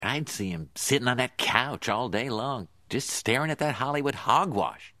I'd see him sitting on that couch all day long, just staring at that Hollywood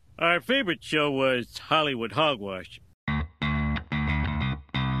hogwash. Our favorite show was Hollywood Hogwash.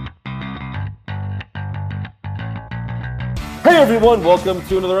 Hey everyone, welcome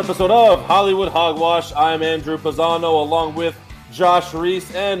to another episode of Hollywood Hogwash. I'm Andrew Pisano along with Josh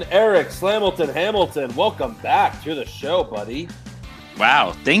Reese and Eric Slamilton Hamilton. Welcome back to the show, buddy.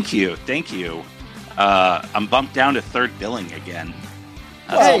 Wow, thank you. I'm bumped down to third billing again.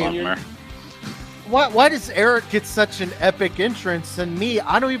 That's a bummer. Why does Eric get such an epic entrance and me?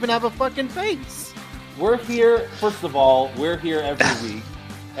 I don't even have a fucking face. We're here, first of all, we're here every week.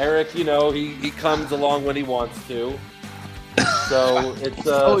 Eric, you know, he comes along when he wants to. So it's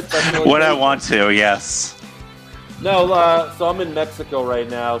what I want to, yes. No, so I'm in Mexico right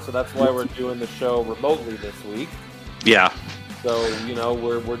now, so that's why we're doing the show remotely this week. Yeah. So, you know,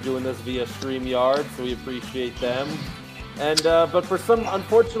 we're doing this via StreamYard, so we appreciate them. And but for some,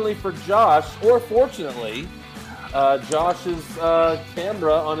 unfortunately for Josh, or fortunately, Josh's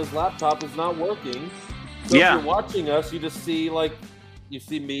camera on his laptop is not working. So if you're watching us, you just see you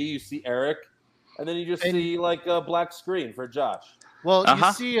see me, you see Eric, and then you just see like a black screen for Josh. Well,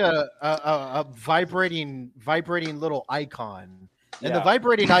 you see a vibrating little icon, and the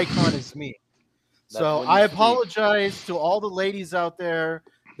vibrating icon is me. So I apologize to all the ladies out there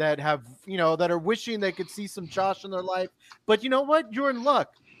that have, that are wishing they could see some Josh in their life. But you know what? You're in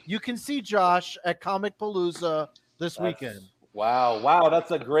luck. You can see Josh at Comic Palooza this weekend. Wow. That's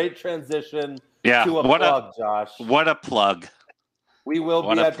a great transition to a plug, Josh. What a plug. We will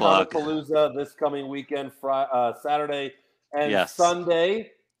be at Comic Palooza this coming weekend, Saturday and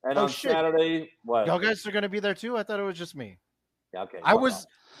Sunday. And on Saturday, what? Y'all guys are going to be there too? I thought it was just me. Yeah, okay.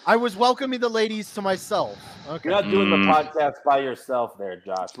 I was welcoming the ladies to myself. Okay. You're not doing the podcast by yourself there,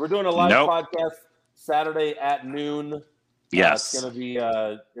 Josh. We're doing a live podcast Saturday at noon. Yes. It's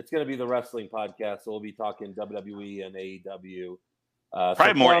gonna be the wrestling podcast, so we'll be talking WWE and AEW.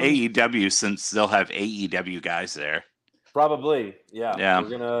 Probably more AEW since they'll have AEW guys there. Probably, yeah. We're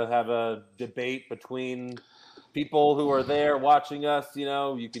gonna have a debate between people who are there watching us.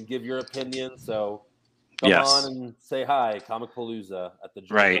 You can give your opinion, so come on and say hi, Comic Palooza at the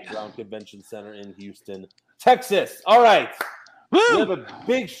Georgia Brown Convention Center in Houston, Texas. All right. Woo! We have a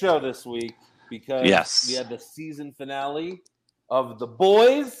big show this week because we had the season finale of The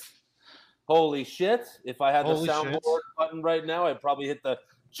Boys. Holy shit. If I had the soundboard button right now, I'd probably hit the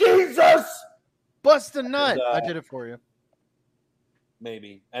Jesus! Bust a nut. I did it for you.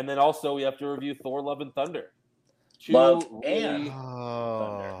 Maybe. And then also we have to review Thor Love and Thunder. Thunder.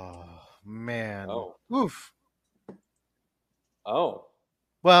 Man. Oh. Oof. Oh.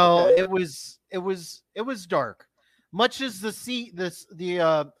 Well, it was dark. Much as the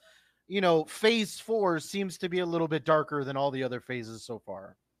phase 4 seems to be a little bit darker than all the other phases so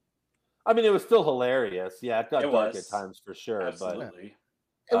far. I mean, it was still hilarious. Yeah, it got dark at times for sure. Absolutely.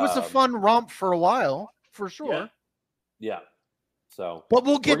 But it was a fun romp for a while, for sure. Yeah. So, but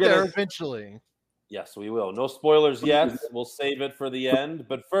we'll get there eventually. Yes, we will. No spoilers yet. We'll save it for the end.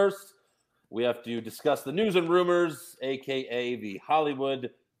 But first, we have to discuss the news and rumors, a.k.a. the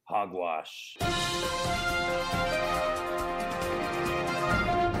Hollywood Hogwash.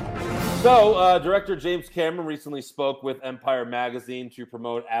 So, director James Cameron recently spoke with Empire Magazine to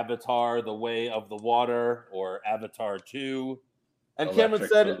promote Avatar, The Way of the Water, or Avatar 2. And Cameron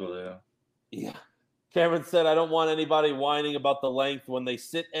said, Cameron said, I don't want anybody whining about the length when they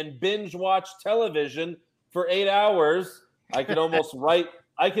sit and binge watch television for 8 hours. I could almost write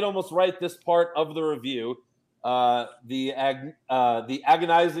this part of the review. The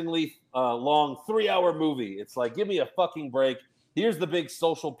agonizingly long 3-hour movie. It's like, give me a fucking break. Here's the big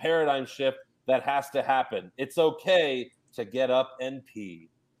social paradigm shift that has to happen. It's okay to get up and pee.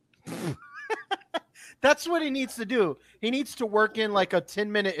 That's what he needs to do. He needs to work in like a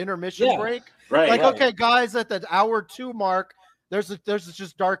 10-minute intermission break. Right. Like, okay, guys, at the hour 2 mark, there's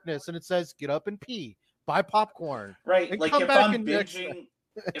just darkness, and it says, get up and pee. Buy popcorn. Right. Like if I'm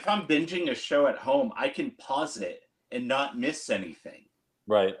binging a show at home, I can pause it and not miss anything.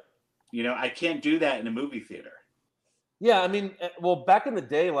 Right. I can't do that in a movie theater. Yeah, I mean, well, back in the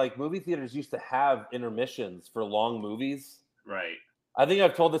day, like movie theaters used to have intermissions for long movies. Right. I think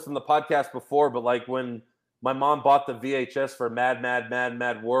I've told this in the podcast before, but like when my mom bought the VHS for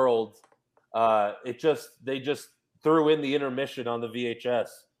Mad World, they just threw in the intermission on the VHS.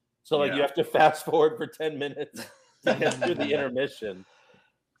 So like you have to fast forward for 10 minutes to get through the intermission.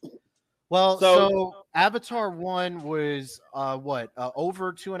 Well, so Avatar 1 was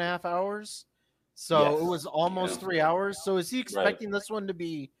over 2.5 hours. So it was almost 3 hours. So is he expecting this one to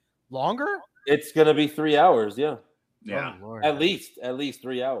be longer? It's going to be 3 hours, yeah. Yeah. Oh, at least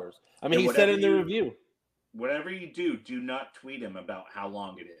 3 hours. I mean, he said in the review. Whatever you do not tweet him about how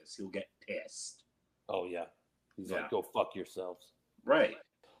long it is. He'll get pissed. Oh yeah, he's like, go fuck yourselves. Right.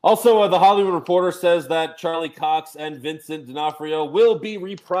 Also, the Hollywood Reporter says that Charlie Cox and Vincent D'Onofrio will be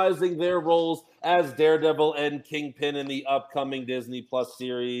reprising their roles as Daredevil and Kingpin in the upcoming Disney Plus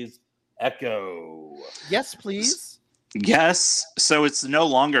series Echo. Yes, please. Yes. So it's no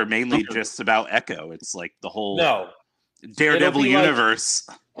longer mainly just about Echo. It's like the whole Daredevil universe.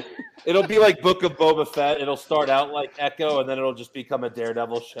 It'll be like Book of Boba Fett. It'll start out like Echo, and then it'll just become a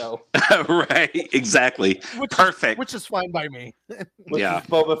Daredevil show. Right, exactly. Perfect. Which is fine by me.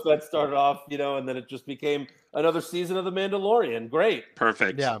 Boba Fett started off, and then it just became another season of The Mandalorian. Great.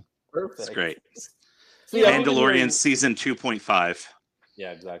 Perfect. Yeah. Perfect. It's great. So, Mandalorian season 2.5.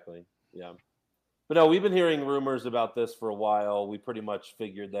 Yeah, exactly. Yeah. But no, we've been hearing rumors about this for a while. We pretty much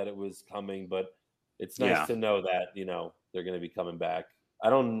figured that it was coming, but it's nice to know that, they're going to be coming back. I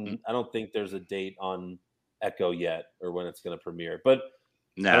don't think there's a date on Echo yet or when it's going to premiere, but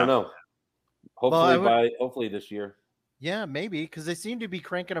I don't know. Hopefully this year. Yeah, maybe, because they seem to be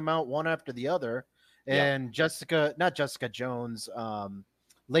cranking them out one after the other. And not Jessica Jones,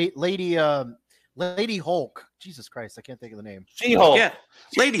 Lady Hulk. Jesus Christ, I can't think of the name. She-Hulk. Yeah,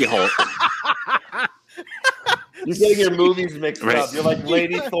 Lady Hulk. You're getting your movies mixed up. You're like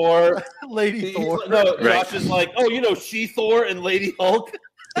Lady Thor. Lady Thor. No, Josh is like, She-Thor and Lady Hulk.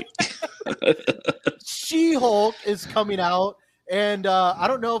 She-Hulk is coming out, and I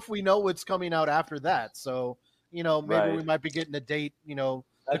don't know if we know what's coming out after that. So, maybe we might be getting a date,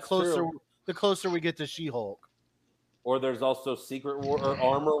 the closer we get to She-Hulk. Or there's also Secret War or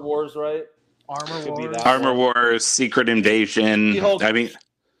Armor Wars, right? Armor Wars, Secret Invasion.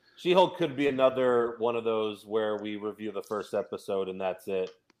 She-Hulk could be another one of those where we review the first episode and that's it.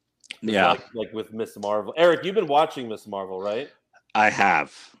 Yeah. Like with Miss Marvel. Eric, you've been watching Miss Marvel, right? I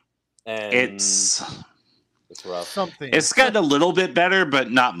have. And it's rough. It's gotten a little bit better, but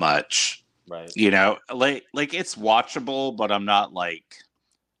not much. Right. Like it's watchable, but I'm not like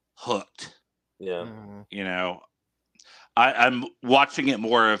hooked. Yeah. I'm watching it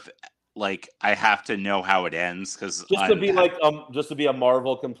more of like I have to know how it ends because just to be a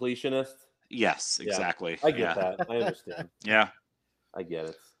Marvel completionist. Yes, exactly. I get that. I understand. Yeah, I get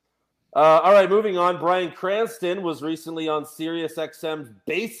it. All right, moving on. Bryan Cranston was recently on SiriusXM's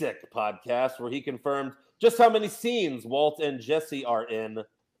Basic podcast where he confirmed just how many scenes Walt and Jesse are in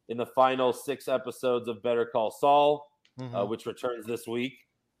the final 6 episodes of Better Call Saul, which returns this week.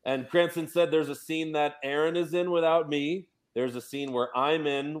 And Cranston said there's a scene that Aaron is in without me. There's a scene where I'm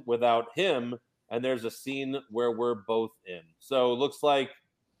in without him, and there's a scene where we're both in. So it looks like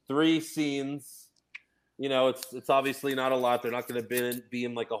 3 scenes. It's obviously not a lot. They're not going to be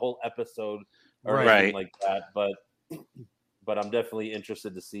in like a whole episode or anything like that. But I'm definitely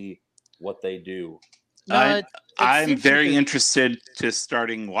interested to see what they do. I'm very interested to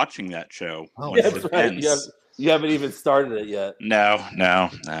starting watching that show. Oh, that's right. You haven't even started it yet. No.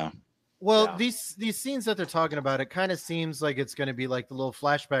 Well, these scenes that they're talking about, it kind of seems like it's going to be like the little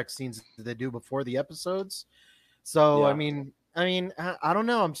flashback scenes that they do before the episodes. So, I mean, I don't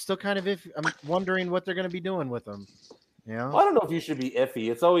know. I'm still kind of I'm wondering what they're going to be doing with them. Well, I don't know if you should be iffy.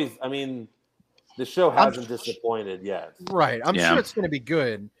 It's always, the show hasn't disappointed yet. Right. I'm sure it's going to be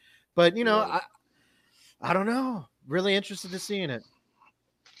good. But, I don't know. Really interested to seeing it.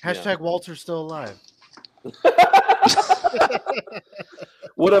 # Walter's still alive.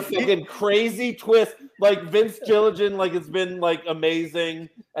 What a fucking crazy twist. Like Vince Gilligan, like it's been like amazing.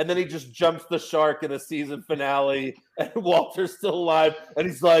 And then he just jumps the shark in a season finale and Walter's still alive. And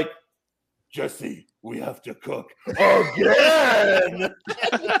he's like, Jesse, we have to cook again.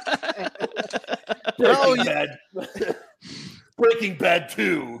 Breaking Bad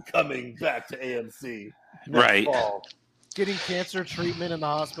 2 coming back to AMC. Right. Fall. Getting cancer treatment in the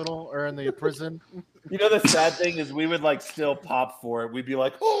hospital or in the prison. The sad thing is we would like still pop for it. We'd be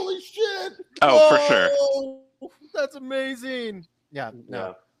like, holy shit. Oh, for sure. That's amazing. Yeah. No.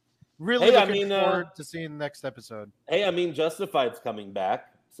 Yeah. Really looking forward to seeing the next episode. Hey, Justified's coming back.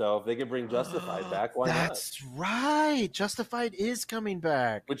 So if they could bring Justified back, why not? That's right. Justified is coming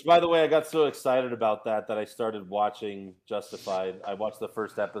back. Which, by the way, I got so excited about that I started watching Justified. I watched the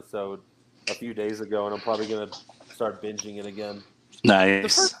first episode a few days ago, and I'm probably going to start binging it again.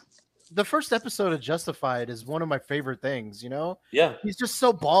 Nice. The first episode of Justified is one of my favorite things, Yeah. He's just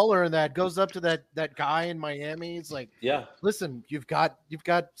so baller in that. Goes up to that guy in Miami. He's like, yeah, listen, you've got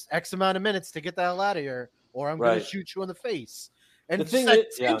X amount of minutes to get the hell out of here, or I'm going to shoot you in the face. And the thing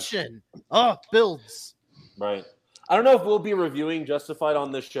is, tension builds. Right. I don't know if we'll be reviewing Justified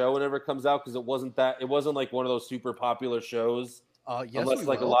on this show whenever it comes out because it wasn't like one of those super popular shows. Yes, unless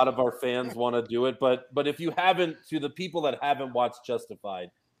like a lot of our fans want to do it. But if you haven't, to the people that haven't watched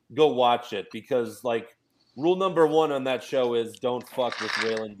Justified, go watch it because like rule number 1 on that show is don't fuck with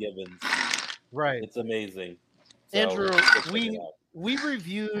Raylan Givens. Right. It's amazing. So, Andrew, we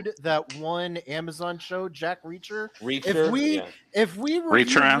reviewed that one Amazon show, Jack Reacher. If we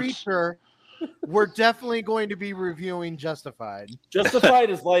review Reacher, we're definitely going to be reviewing Justified. Justified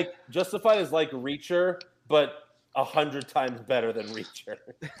is like Reacher, but 100 times better than Reacher.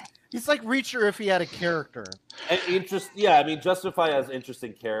 He's like Reacher if he had a character. And I mean, Justified has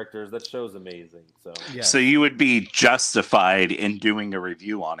interesting characters. That show's amazing. So So you would be justified in doing a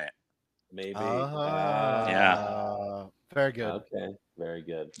review on it. Maybe. Yeah. Very good. Okay. Very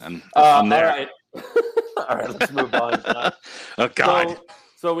good. I'm there. All right. All right. Let's move on. Oh God.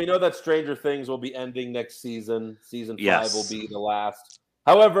 So we know that Stranger Things will be ending next season. Season 5 will be the last.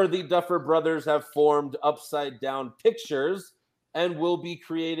 However, the Duffer Brothers have formed Upside Down Pictures and will be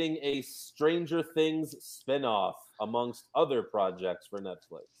creating a Stranger Things spinoff amongst other projects for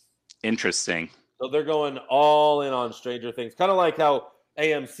Netflix. Interesting. So they're going all in on Stranger Things, kind of like how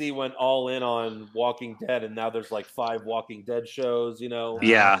AMC went all in on Walking Dead, and now there's like 5 Walking Dead shows, you know?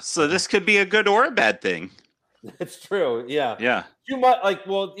 Yeah, so this could be a good or a bad thing. It's true, yeah. Yeah. Too much,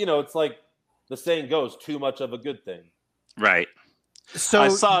 it's like the saying goes, too much of a good thing. Right. So I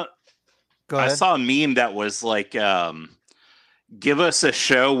saw a meme that was like, give us a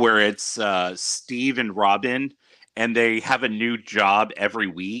show where it's Steve and Robin, and they have a new job every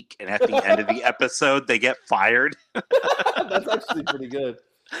week, and at the end of the episode, they get fired. That's actually pretty good.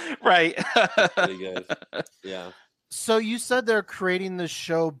 Right. Pretty good. Yeah. So you said they're creating this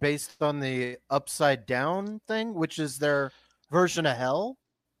show based on the Upside Down thing, which is their version of Hell?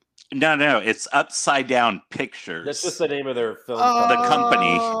 No, it's Upside Down Pictures. That's just the name of their film. The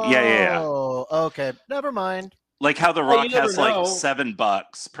company. Yeah. Oh, okay. Never mind. Like how The Rock has like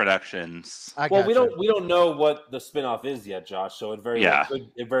 $7 Productions. Well, we don't know what the spinoff is yet, Josh. So it very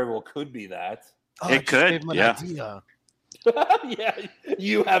well could be that. It could. Yeah. Idea.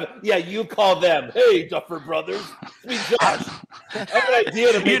 You call them. Hey, Duffer Brothers. I mean, Josh. I have an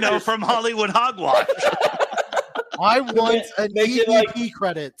idea to make from Hollywood Hogwash. I want an EVP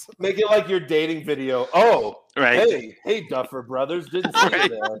credit. Make it like your dating video. Oh, right. Hey, Duffer Brothers. Didn't see you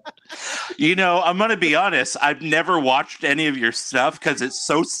there. You know, I'm going to be honest. I've never watched any of your stuff because it's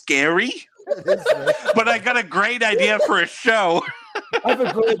so scary. But I got a great idea for a show. I have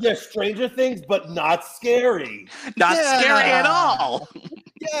a good idea. Stranger Things, but not scary. Not scary at all.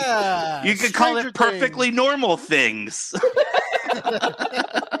 Yeah. You could call it Perfectly Normal Things.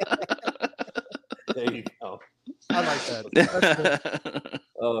 There you go. I like that.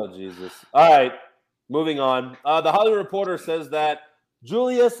 Oh, Jesus. All right. Moving on. The Hollywood Reporter says that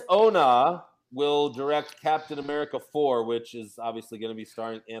Julius Onah will direct Captain America 4, which is obviously going to be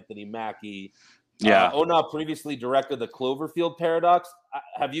starring Anthony Mackie. Yeah. Onah previously directed The Cloverfield Paradox.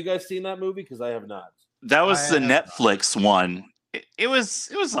 Have you guys seen that movie? Because I have not. That was the Netflix one. It was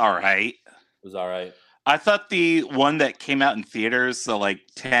all right. It was all right. I thought the one that came out in theaters, the like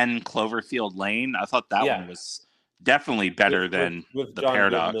 10 Cloverfield Lane, I thought that one was definitely better than with the John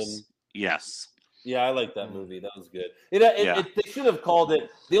Paradox. Goodman. Yes. Yeah, I like that movie. That was good. They should have called it.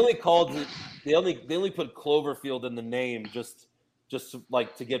 They only put Cloverfield in the name just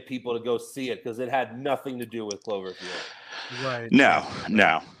like to get people to go see it because it had nothing to do with Cloverfield. Right. No.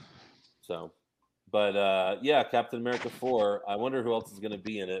 So, but Captain America 4. I wonder who else is going to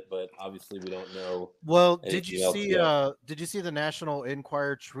be in it, but obviously we don't know. Well, did you see the National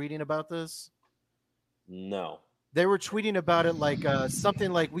Enquirer tweeting about this? No. They were tweeting about it like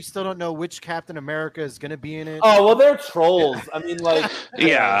something like, we still don't know which Captain America is going to be in it. Oh, well, they're trolls. I mean, like...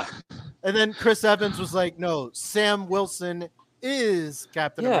 Yeah. And then Chris Evans was like, no, Sam Wilson is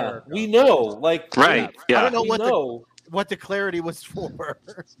Captain America. We know. Like, right. Yeah. I don't know what the clarity was for.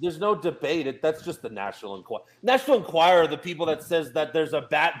 There's no debate. That's just the National Enquirer. National Enquirer, the people that says that there's a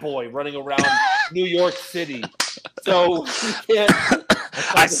bat boy running around New York City. So you can't...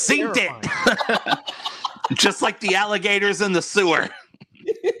 I seen it. Just like the alligators in the sewer.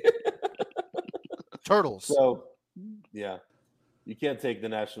 Turtles. So, yeah. You can't take the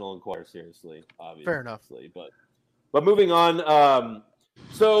National Enquirer seriously, obviously. Fair enough. But moving on.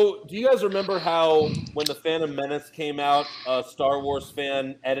 So, do you guys remember how when The Phantom Menace came out, a Star Wars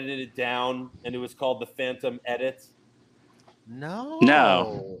fan edited it down, and it was called The Phantom Edit? No.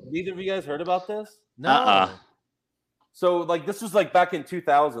 Neither of you guys heard about this? No. So, like, this was, like, back in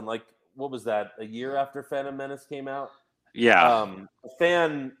 2000, like, what was that? A year after Phantom Menace came out? Yeah. A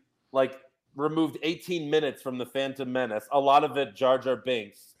fan, like, removed 18 minutes from the Phantom Menace. A lot of it Jar Jar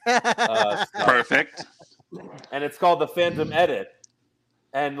Binks. Perfect. And it's called the Phantom Edit.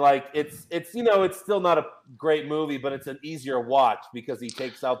 And like it's it's still not a great movie, but it's an easier watch because he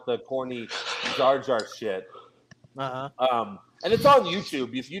takes out the corny Jar Jar shit. And it's on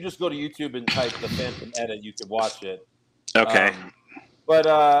YouTube. If you just go to YouTube and type the Phantom Edit, you can watch it. Okay. But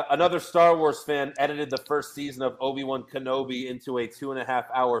another Star Wars fan edited the first season of Obi-Wan Kenobi into a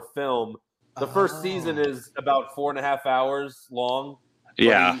 2.5-hour film. The first season is about 4.5 hours long.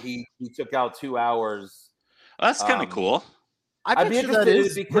 Yeah. He took out 2 hours. Well, that's kind of cool. I bet that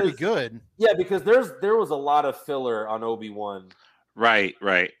is pretty good. Yeah, because there was a lot of filler on Obi-Wan. Right.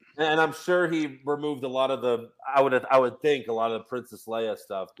 And I'm sure he removed a lot of the I would think a lot of the Princess Leia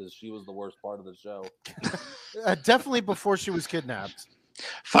stuff because she was the worst part of the show. Definitely before she was kidnapped.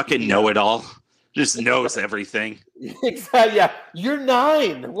 Fucking know-it-all. Just knows everything. Exactly. Yeah. You're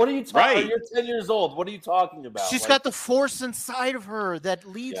 9. What are you talking Right. about? You're 10 years old. What are you talking about? She's got the Force inside of her that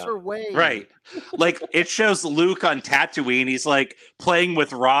leads her way. Right. Like it shows Luke on Tatooine. He's like playing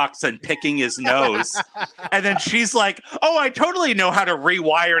with rocks and picking his nose. And then she's like, oh, I totally know how to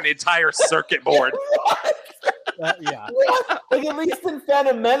rewire an entire circuit board. Yeah. Like at least in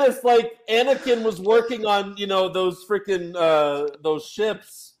Phantom Menace, like Anakin was working on, those freaking those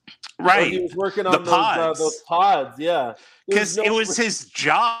ships. Right. He was working on those pods, yeah. Because it was his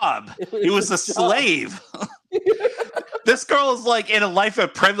job. He was a slave. This girl is like in a life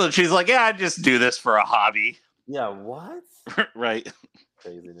of privilege. She's like, yeah, I just do this for a hobby. Yeah, what? Right.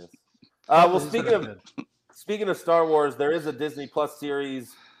 Craziness. Well, speaking of Star Wars, there is a Disney Plus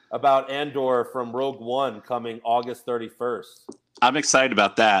series about Andor from Rogue One coming August 31st. I'm excited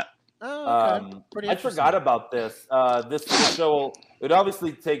about that. Oh, okay. I forgot about this. This show would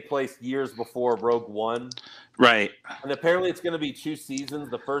obviously take place years before Rogue One. Right. And apparently it's going to be 2 seasons.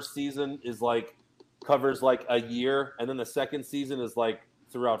 The first season is covers a year, and then the second season is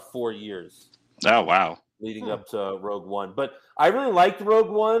throughout 4 years. Oh, wow. Leading up to Rogue One. But I really liked Rogue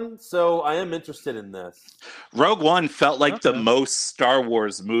One, so I am interested in this. Rogue One felt like the most Star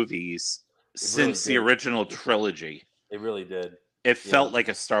Wars movies since the original trilogy. It really did. It felt like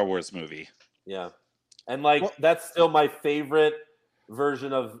a Star Wars movie. Yeah. And that's still my favorite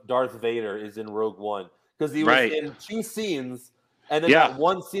version of Darth Vader is in Rogue One. Because he was in 2 scenes, and then that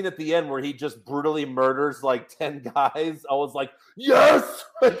one scene at the end where he just brutally murders 10 guys. I was like, yes!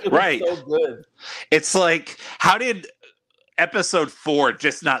 It was so good. It's like, how did episode 4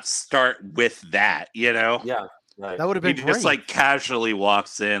 just not start with that, Yeah, right. That would have been he great. just casually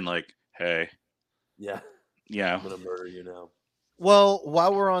walks in like, hey. Yeah. Yeah. I'm going to murder you now. Well,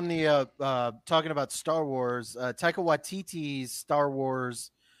 while we're on the talking about Star Wars, Taika Waititi's Star Wars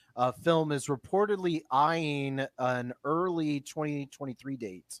film is reportedly eyeing an early 2023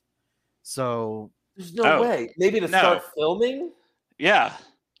 date. So there's no way. Maybe to start filming? Yeah.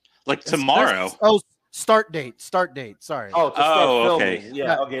 Tomorrow. Start date. Sorry. Oh, to start filming. Okay.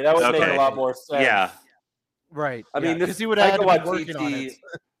 Yeah, okay. That would make a lot more sense. Yeah. Right. I mean, because he would have been working on it.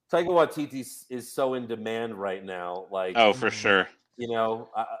 Taika Waititi is so in demand right now. Oh, for sure.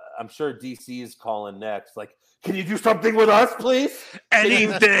 I'm sure DC is calling next. Can you do something with us, please?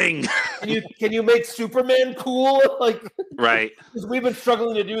 Anything. Can you make Superman cool? Right. Because we've been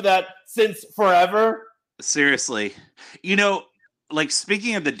struggling to do that since forever. Seriously.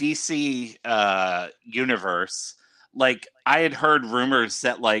 Speaking of the DC universe, I had heard rumors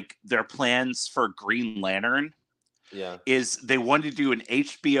that their plans for Green Lantern is they wanted to do an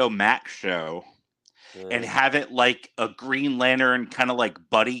HBO Max show and have it a Green Lantern kind of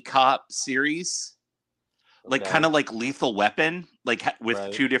buddy cop series. Kind of Lethal Weapon,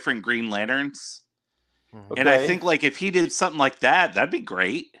 with 2 different Green Lanterns. And I think if he did something like that, that'd be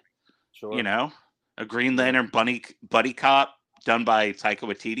great. Sure. A Green Lantern buddy cop done by Taika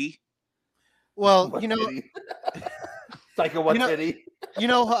Waititi. Well, Taika Waititi.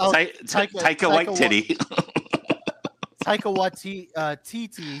 Taika Waititi. Taika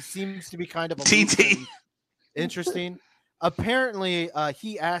Waititi seems to be kind of interesting. Apparently,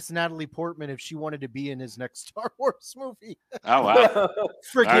 he asked Natalie Portman if she wanted to be in his next Star Wars movie. Oh, wow.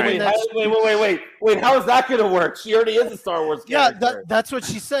 Wait, how is that going to work? She already is a Star Wars character. Yeah, that's what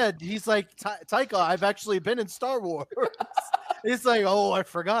she said. He's like, Taika, I've actually been in Star Wars. He's like, oh, I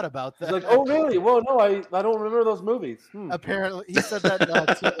forgot about that. He's like, oh, really? Well, no, I don't remember those movies. Apparently, he said that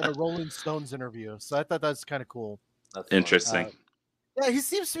in a Rolling Stones interview. So I thought that's kind of cool. That's interesting. Yeah, he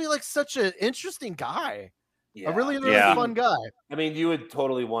seems to be such an interesting guy. Yeah. A really fun guy. I mean, you would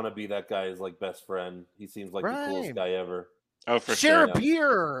totally want to be that guy's best friend. He seems like the coolest guy ever. Oh, for Share sure. a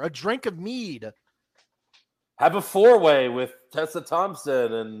beer, a drink of mead. Have a 4-way with Tessa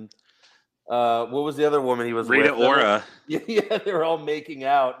Thompson and What was the other woman he was Rita with? Ora. Yeah, they were all making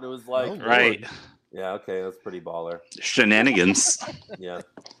out, and it was like, right. Yeah, okay, that's pretty baller. Shenanigans. Yeah.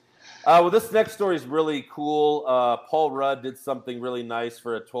 Well, this next story is really cool. Paul Rudd did something really nice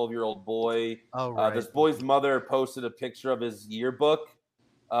for a 12-year-old boy. Oh, right. This boy's mother posted a picture of his yearbook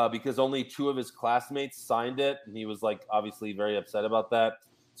because only 2 of his classmates signed it, and he was like obviously very upset about that.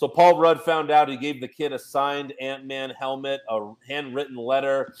 So Paul Rudd found out he gave the kid a signed Ant-Man helmet, a handwritten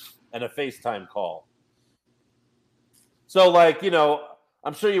letter, and a FaceTime call. So, like,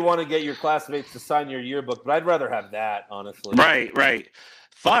 I'm sure you want to get your classmates to sign your yearbook, but I'd rather have that, honestly. Right.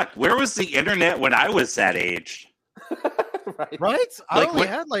 Fuck, where was the internet when I was that age? Right? I only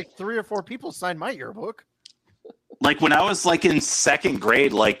had like 3 or 4 people sign my yearbook. Like when I was like in 2nd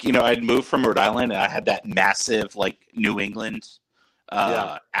grade, like, I'd moved from Rhode Island and I had that massive like New England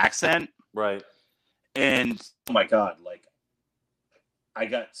accent. Right. And oh my God, like I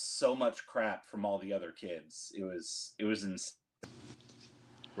got so much crap from all the other kids. It was insane.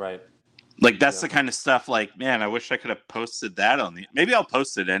 Right. Like that's the kind of stuff like, man, I wish I could have posted that on maybe I'll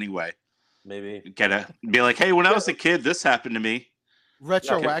post it anyway. Maybe. Be like, hey, when I was a kid, this happened to me.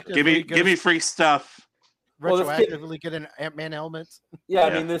 Retroactively. Give me free stuff. Retroactively get an Ant-Man helmet. Yeah,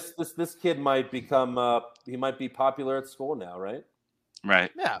 I mean this kid might become he might be popular at school now, right?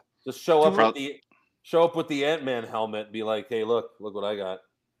 Right. Yeah. Just show up with the Ant-Man helmet and be like, hey, look what I got.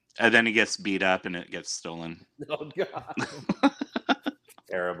 And then he gets beat up and it gets stolen. Oh God.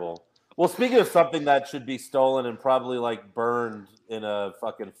 Terrible. Well, speaking of something that should be stolen and probably like burned in a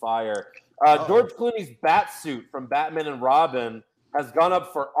fucking fire, George Clooney's bat suit from Batman and Robin has gone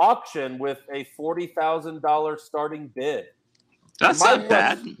up for auction with a $40,000 starting bid. That's not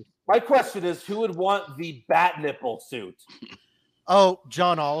bad. My question is, who would want the bat nipple suit? Oh,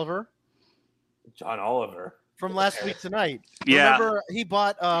 John Oliver. John Oliver from Last Week Tonight. Yeah. Remember he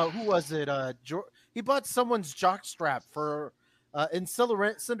bought who was it? He bought someone's jockstrap for in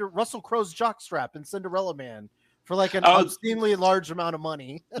Russell Crowe's jockstrap in Cinderella Man for like an obscenely large amount of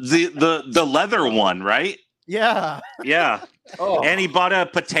money. the leather one, right? Yeah. Yeah. Oh. And he bought a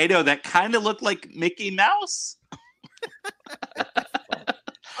potato that kind of looked like Mickey Mouse.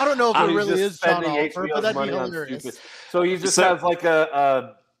 I don't know if it really is John Oliver, but that'd be hilarious. So he just has like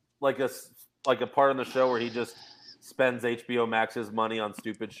a part in the show where he just spends HBO Max's money on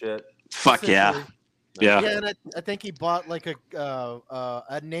stupid shit. Fuck yeah. Yeah, and I think he bought like a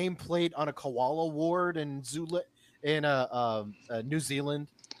nameplate on a koala ward in New Zealand.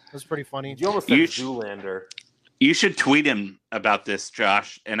 It was pretty funny. You almost said Zoolander. You should tweet him about this,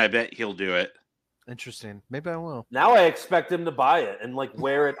 Josh, and I bet he'll do it. Interesting. Maybe I will. Now I expect him to buy it and like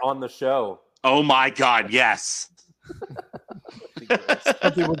wear it on the show. Oh my God, yes.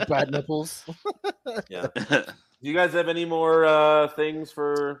 Something with bad nipples. Yeah. Do you guys have any more things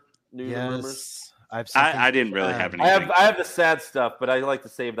for news and rumors? I didn't really have anything. I have the sad stuff, but I like to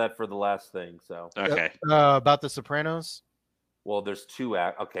save that for the last thing. So okay. About The Sopranos. Well, there's 2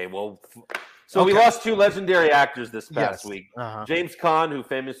 okay. Well, so we lost 2 legendary actors this past week. Uh-huh. James Caan, who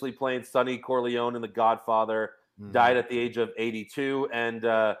famously played Sonny Corleone in The Godfather, died at the age of 82, and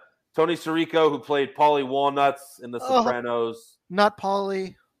Tony Sirico, who played Paulie Walnuts in The Sopranos. Not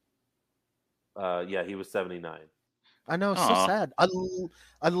Paulie. Yeah, he was 79. I know, so sad.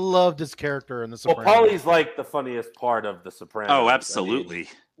 I loved his character in The Sopranos. Well, Paulie's like the funniest part of The Sopranos. Oh, absolutely.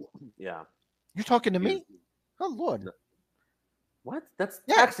 I mean, yeah. You're talking to me? Oh, Lord. What? That's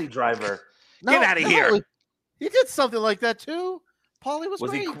Taxi Driver. Get out of here. He did something like that too. Paulie was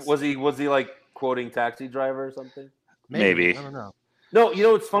great. Was he like quoting Taxi Driver or something? Maybe. I don't know. No, you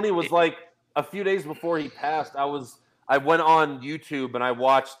know what's funny was like a few days before he passed, I went on YouTube and I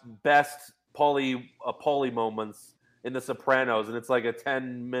watched best Paulie moments in The Sopranos, and it's like a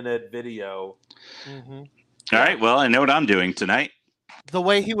 10-minute video. Mm-hmm. All right, well, I know what I'm doing tonight. The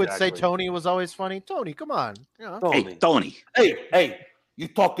way he would say Tony was always funny. Tony, come on. Yeah. Hey, Tony. Hey, you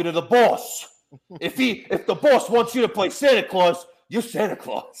talking to the boss. If the boss wants you to play Santa Claus, you're Santa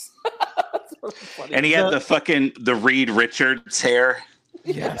Claus. And he had the Reed Richards hair.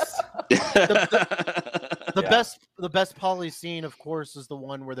 Yes. The best Paulie scene, of course, is the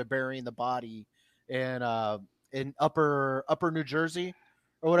one where they're burying the body in upper New Jersey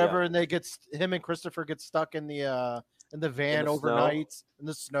or whatever, and him and Christopher get stuck in the van overnight in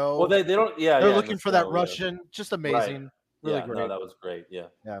the snow. Well, they don't. Yeah, they're looking for that Russian. Just amazing. Right. Really great. No, that was great. Yeah.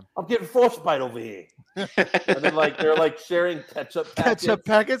 I'm getting frostbite over here. And then they're sharing ketchup packets. Ketchup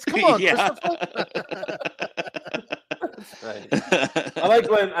packets. Come on, Christopher. Right. I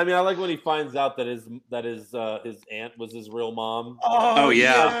like when he finds out that his aunt was his real mom. Oh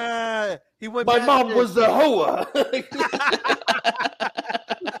yeah. He went. My mom was the hoa.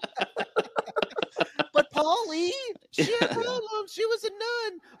 Really? She had problems. She was a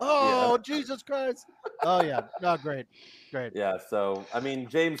nun. Oh, yeah. Jesus Christ. Oh, yeah. No, great. Yeah, so, I mean,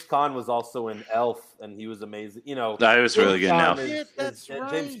 James Caan was also in Elf, and he was amazing. You know, that was really good now. That's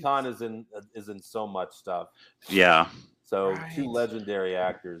right. James Caan is in so much stuff. Yeah. So two legendary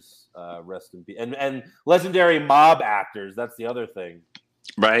actors, rest in peace, and legendary mob actors. That's the other thing.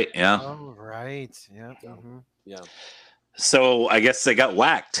 Right. Yeah. Oh, right. Yeah. Mm-hmm. Yeah. So I guess they got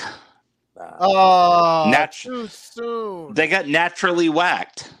whacked. Too soon. They got naturally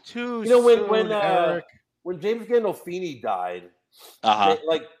whacked. Too soon. When James Gandolfini died,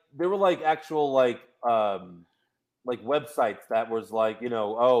 there were like actual like websites that was like, you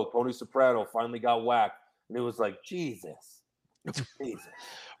know, oh, Tony Soprano finally got whacked. And it was like, Jesus.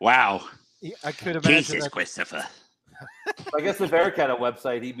 Wow. I could imagine Jesus, Christopher. I guess if Eric had a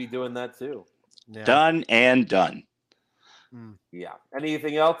website, he'd be doing that too. Yeah. Done and done. Yeah.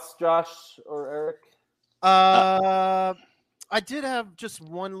 Anything else, Josh or Eric? I did have just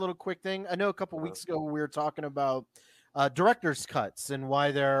one little quick thing. I know a couple weeks ago we were talking about director's cuts and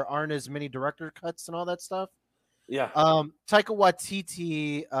why there aren't as many director cuts and all that stuff. Yeah. Taika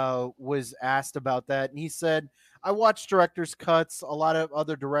Waititi was asked about that, and he said, "I watch director's cuts. A lot of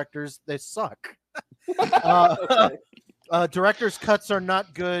other directors, they suck. Director's cuts are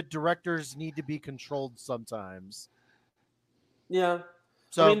not good. Directors need to be controlled sometimes." Yeah.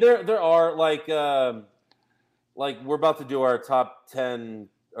 So I mean, there are like we're about to do our top 10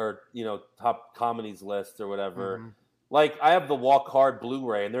 or top comedies list or whatever. Mm-hmm. Like I have the Walk Hard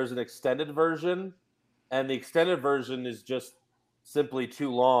Blu-ray, and there's an extended version. And the extended version is just simply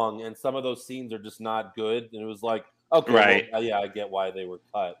too long, and some of those scenes are just not good. And it was like, okay, right. Well, yeah, I get why they were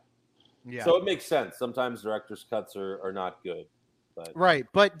cut. Yeah. So it makes sense. Sometimes director's cuts are not good. But. Right.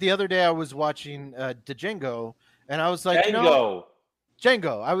 But the other day I was watching Django, and I was like,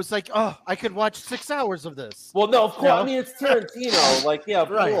 Django. I was like, oh, I could watch 6 hours of this. Well, no, of course. I mean, it's Tarantino. Like, yeah, of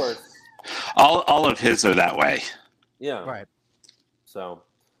course. All of his are that way. Yeah. Right. So.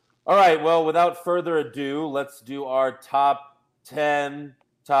 All right, well, without further ado, let's do our top 10,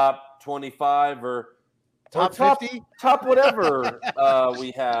 top 25, or top 50, top whatever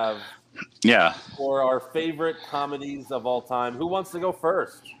we have. Yeah. For our favorite comedies of all time. Who wants to go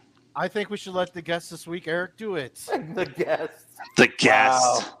first? I think we should let the guest this week, Eric, do it. The guest.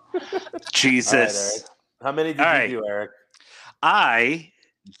 Wow. Jesus. Right, how many did you do, Eric? I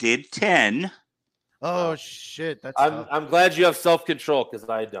did 10. Oh shit! I'm glad you have self-control because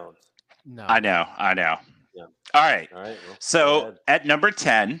I don't. No, I know. Yeah. All right. Well, so at number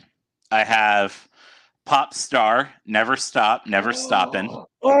 10, I have Pop Star, Never Stop, Never Stoppin'.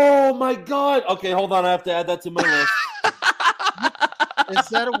 Oh my God! Okay, hold on. I have to add that to my list. Is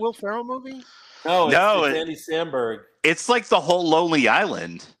that a Will Ferrell movie? No, it's Andy Samberg. It's like the whole Lonely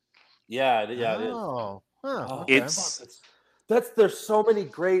Island. Yeah, it is. Oh, okay. There's so many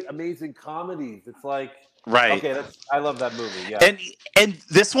great, amazing comedies. It's like right. Okay, I love that movie. Yeah, and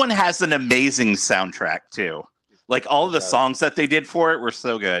this one has an amazing soundtrack too. Like all of the songs that they did for it were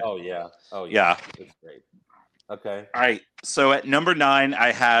so good. Oh yeah. It's great. Okay. All right. So at number 9,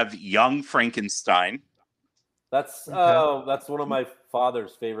 I have Young Frankenstein. That's one of my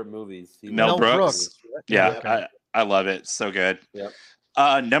father's favorite movies. Mel Brooks. Yeah, okay. I love it. So good. Yeah.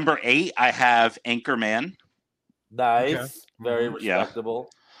 Number 8, I have Anchorman. Nice. Okay. Very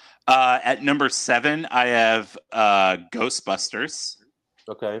respectable. Yeah. At number 7, I have Ghostbusters.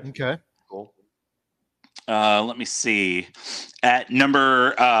 Okay. Cool. Let me see. At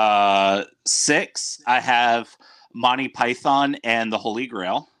number 6, I have Monty Python and the Holy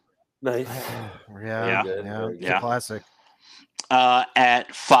Grail. Nice. Yeah. It's a classic.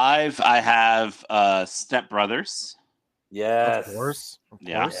 At 5, I have Step Brothers. Yes. Of course.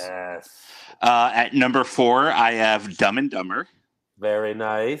 Yes. At number 4, I have Dumb and Dumber. Very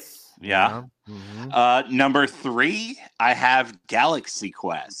nice. Yeah. Mm-hmm. Number 3, I have Galaxy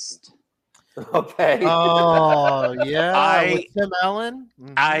Quest. Okay. Oh yeah. With Tim Allen.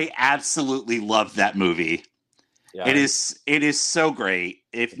 Mm-hmm. I absolutely love that movie. Yeah. It is so great.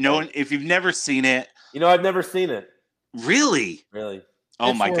 If you've never seen it, I've never seen it. Really? Oh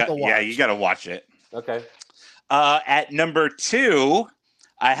it's my God! Yeah, you got to watch it. Okay. At number 2,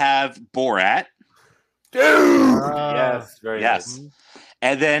 I have Borat. Dude. Yes. Very nice.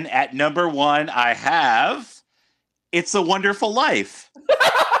 And then at number 1, I have It's a Wonderful Life.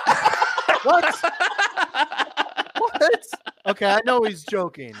 What? What? Okay, I know he's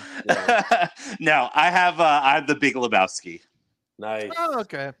joking. Yeah. No, I have The Big Lebowski. Nice. Oh,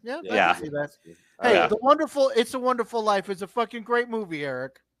 okay. Yeah. I can see that. Hey, It's a Wonderful Life is a fucking great movie,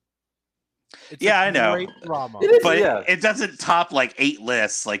 Eric. It's I know. Great drama. It is, but it doesn't top like 8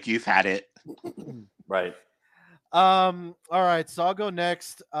 lists like you've had it. Right. All right, so I'll go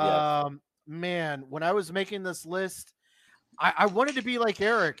next. Yes. Man, when I was making this list, I wanted to be like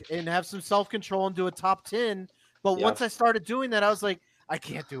Eric and have some self-control and do a top 10. But once I started doing that, I was like, I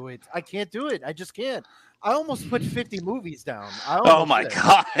can't do it. I can't do it. I just can't. I almost put 50 movies down. Oh my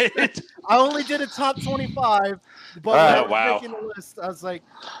God. I only did a top 25, but when I was making the list, I was like,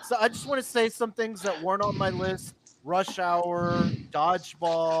 so I just want to say some things that weren't on my list. Rush Hour,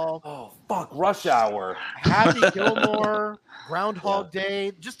 Dodgeball. Oh, fuck, Rush Hour. Happy Gilmore, Groundhog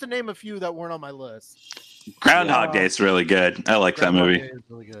Day, just to name a few that weren't on my list. Groundhog Day is really good. I like that movie. Day is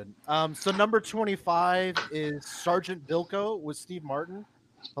really good. So number 25 is Sergeant Bilko with Steve Martin.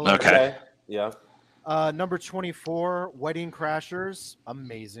 Okay. Yeah. Number 24, Wedding Crashers.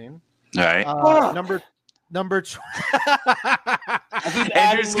 Amazing. All right. Number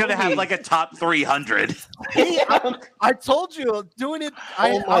Andrew's gonna have like a top 300. I told you, doing it.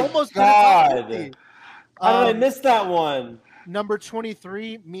 I almost God. Did it. How did I miss that one? Number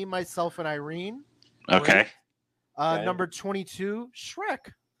 23, Me, Myself, and Irene. Okay. Number 22,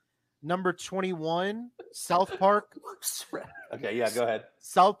 Shrek. Number 21, South Park. Okay, yeah, go ahead.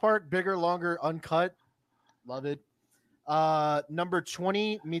 South Park, Bigger, Longer, Uncut. Love it. Number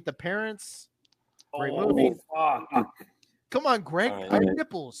 20, Meet the Parents. Great movie. Fuck. Come on, Greg. I have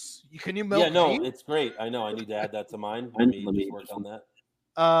nipples. Can you milk me? me? It's great. I know. I need to add that to mine. Let me work on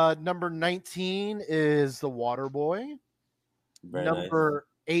that. Number 19 is The Water Boy. Number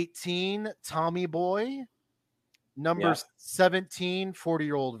 18, Tommy Boy. Number 17,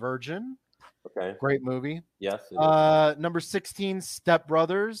 40-Year-Old Virgin. Okay. Great movie. Yes. Number 16, Step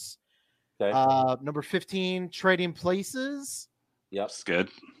Brothers. Okay. Number 15, Trading Places. Yep. That's good.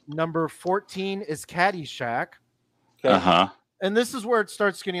 Number 14 is Caddyshack. Okay. Uh-huh. And this is where it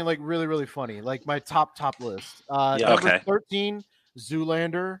starts getting like really, really funny. Like my top list. Yeah. Number 13,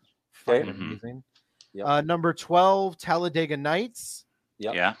 Zoolander. Okay. Amazing. Yep. Number 12, Talladega Nights.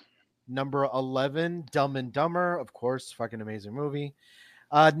 Yep. Yeah. Number 11, Dumb and Dumber. Of course, fucking amazing movie.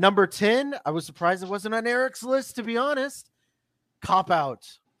 Number 10, I was surprised it wasn't on Eric's list, to be honest. Cop Out.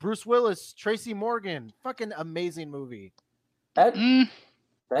 Bruce Willis, Tracy Morgan. Fucking amazing movie. That did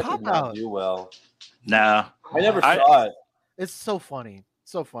not do well. No. I never saw it. It's so funny.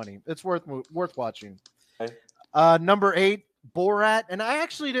 So funny. It's worth watching. Okay. Number 8, Borat. And I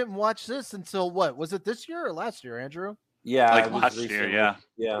actually didn't watch this until what? Was it this year or last year, Andrew? Yeah. Like last year, yeah.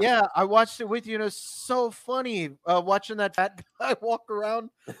 Yeah, I watched it with you, and it's so funny watching that fat guy walk around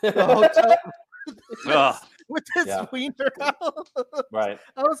the hotel with his wiener out. Right.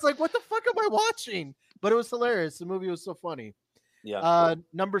 I was like, what the fuck am I watching? But it was hilarious. The movie was so funny. Yeah.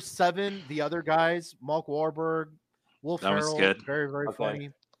 Number 7, The Other Guys, Mark Wahlberg, Will Ferrell. That was good. Very, very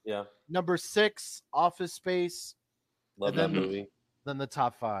funny. Yeah. Number 6, Office Space. Love that movie. Then the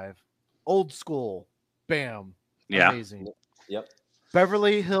top 5. Old School. Bam. Yeah. Amazing. Yep.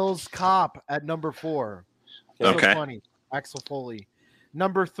 Beverly Hills Cop at number 4. Okay. So funny. Axel Foley.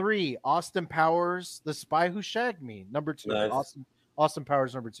 Number 3, Austin Powers, The Spy Who Shagged Me. Number 2. Nice. Austin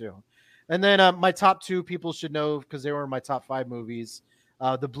Powers, number 2. And then my top 2 people should know because they were in my top 5 movies.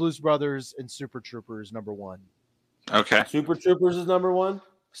 The Blues Brothers and Super Troopers, number 1. Okay. Super Troopers is number 1?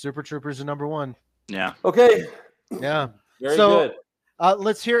 Super Troopers is number 1. Yeah. Okay. Yeah. Very good.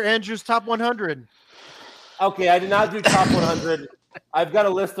 Let's hear Andrew's top 100. Okay, I did not do top 100. I've got a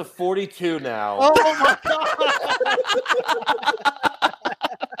list of 42 now. Oh my god!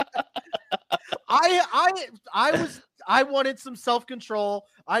 I wanted some self-control.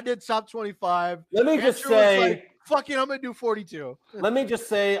 I did top 25. Let me just say, like, fuck it, I'm gonna do 42. Let me just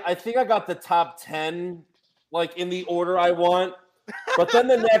say, I think I got the top 10 like in the order I want. But then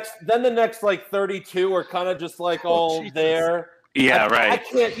the next like 32 are kind of just like all there. Yeah, right.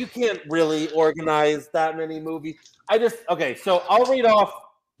 You can't really organize that many movies. So I'll read off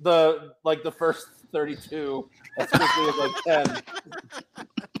the first 32 as quickly as I can.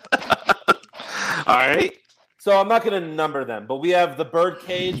 All right. So I'm not going to number them, but we have The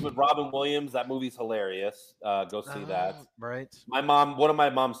Birdcage with Robin Williams. That movie's hilarious. Go see that. Right. One of my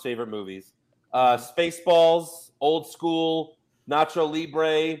mom's favorite movies. Spaceballs, Old School, Nacho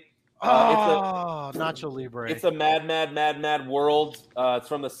Libre. Nacho Libre. It's a mad world. It's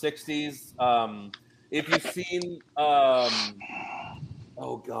from the 60s. If you've seen, oh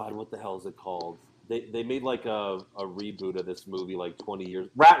God, what the hell is it called? They made like a reboot of this movie like 20 years.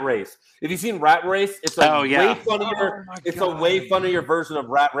 Rat Race. If you've seen Rat Race, it's a way funnier. It's a way funnier version of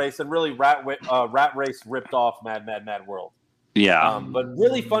Rat Race, and really Rat Race ripped off Mad World. Yeah. But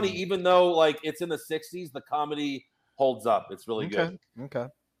really funny, even though like it's in the 60s, the comedy holds up. It's really good. Okay.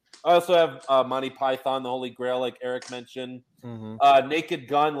 I also have Monty Python, The Holy Grail, like Eric mentioned. Naked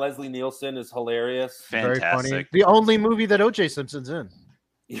Gun, Leslie Nielsen is hilarious. Fantastic. Very funny. The only movie that O.J. Simpson's in.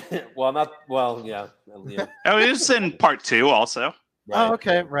 Yeah. Oh, it was in part 2 also. Right. Oh,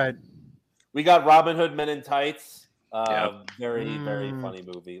 okay, right. We got Robin Hood Men in Tights. Very, very funny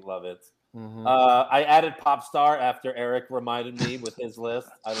movie. Love it. I added Popstar after Eric reminded me with his list.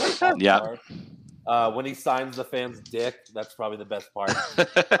 I love Popstar. When he signs the fan's dick, that's probably the best part.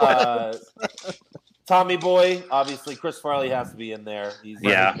 Tommy Boy, obviously, Chris Farley has to be in there. He's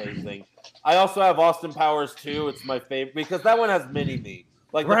amazing. I also have Austin Powers 2. It's my favorite because that one has Mini-Me.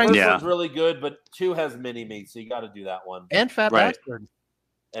 Like, the first one's really good, but 2 has Mini-Me, so you got to do that one. And Fat Bastard.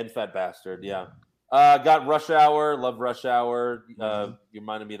 And Fat Bastard, yeah. Got Rush Hour. Love Rush Hour. You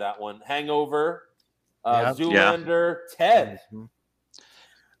reminded me of that one. Hangover. Zoolander. Ted.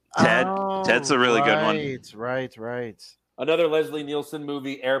 Ted's a really good one. Right. Another Leslie Nielsen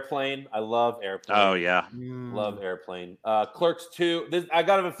movie, Airplane. I love Airplane. Oh, yeah. Love Airplane. Clerks 2. I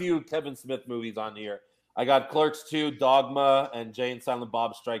got a few Kevin Smith movies on here. I got Clerks 2, Dogma, and Jay and Silent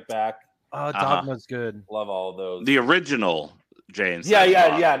Bob Strike Back. Oh, Dogma's good. Love all of those. The original Jay and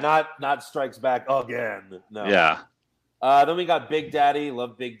Silent Bob. Not Strikes Back again. No. Yeah. Then we got Big Daddy.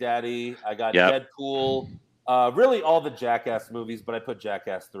 Love Big Daddy. I got Deadpool. Really all the Jackass movies, but I put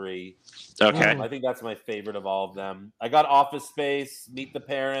Jackass 3. Okay. I think that's my favorite of all of them. I got Office Space, Meet the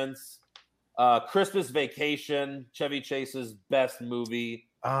Parents, Christmas Vacation, Chevy Chase's best movie.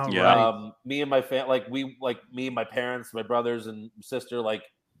 Me and my me and my parents, my brothers and sister, like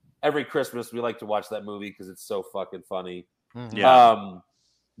every Christmas we like to watch that movie because it's so fucking funny.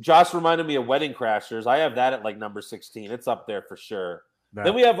 Josh reminded me of Wedding Crashers. I have that at like number 16. It's up there for sure.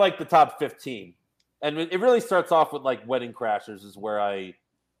 Then we have like the top 15. And it really starts off with like Wedding Crashers is where I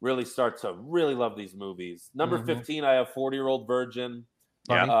really start to really love these movies. Number 15, I have 40-Year-Old Virgin.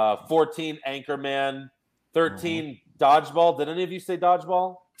 14, Anchorman. 13, Dodgeball. Did any of you say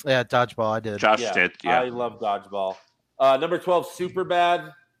Dodgeball? Yeah, Dodgeball. I did. Josh did. Yeah, I love Dodgeball. Number 12,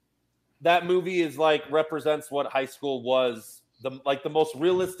 Superbad. That movie is like represents what high school was. The most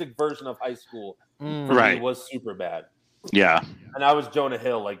realistic version of high school for me was Superbad. Yeah. And I was Jonah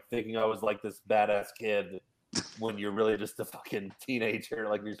Hill, like thinking I was like this badass kid when you're really just a fucking teenager,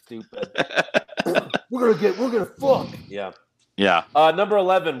 like you're stupid. we're gonna fuck. Yeah. Yeah. Number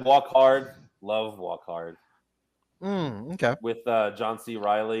 11, Walk Hard. Love Walk Hard. Okay. With John C.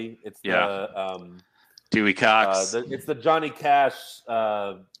 Reilly. It's the Dewey Cox. It's the Johnny Cash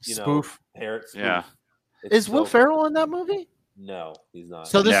spoof. Parrot spoof. Yeah. It's Is Will Ferrell in that movie? No, he's not.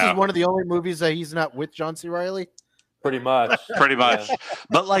 So this is one of the only movies that he's not with John C. Reilly? Pretty much. Yeah.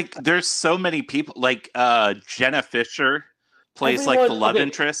 But like there's so many people like Jenna Fisher plays like the love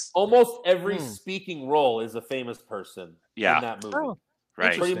interest. Almost every speaking role is a famous person in that movie. Oh,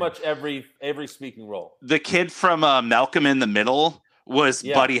 right. Pretty much every speaking role. The kid from Malcolm in the Middle was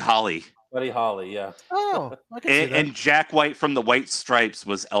Buddy Holly. Buddy Holly, yeah. Oh, I can see that. And Jack White from the White Stripes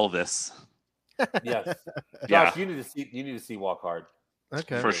was Elvis. Yes. Josh, you need to see Walk Hard.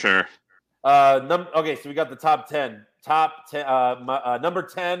 Okay. For sure. Okay, so we got the top 10. Number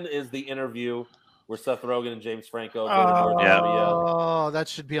 10 is The Interview, where Seth Rogen and James Franco go to North Korea. Oh, that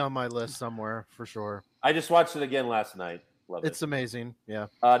should be on my list somewhere for sure. I just watched it again last night. Love it. It's amazing. Yeah.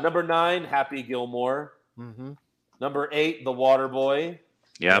 Number 9, Happy Gilmore. Number 8, The Waterboy.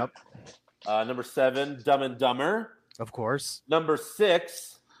 Yep. Number 7, Dumb and Dumber. Of course. Number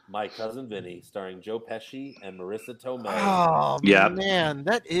 6, My Cousin Vinny, starring Joe Pesci and Marissa Tomei. Oh, man,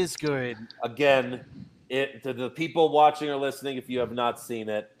 that is good. Again, to the people watching or listening, if you have not seen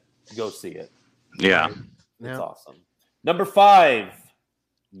it, go see it. Yeah. It's awesome. Number 5,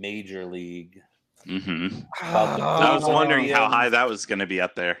 Major League. I was wondering how high that was going to be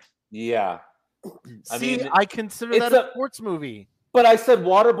up there. Yeah. I consider that a sports movie. But I said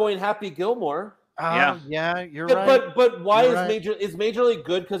Waterboy and Happy Gilmore. Yeah, you're right. But why is Major League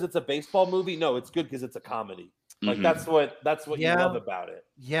good because it's a baseball movie? No, it's good because it's a comedy. Like that's what you love about it.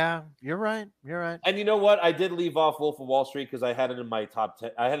 Yeah, you're right. And you know what? I did leave off Wolf of Wall Street because I had it in my top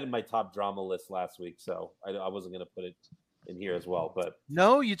 10. I had it in my top drama list last week, so I wasn't going to put it in here as well. But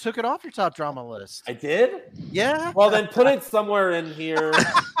no, you took it off your top drama list. I did? Yeah. Well, then put it somewhere in here.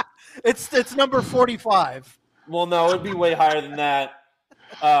 It's number 45. Well, no, it'd be way higher than that.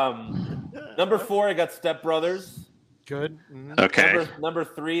 Number 4, I got Step Brothers. Good. Okay. Number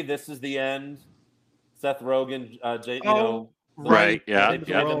 3, This Is the End. Seth Rogen, right? Yeah. They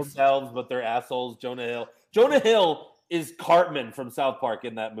play themselves, but they're assholes. Jonah Hill. Jonah Hill is Cartman from South Park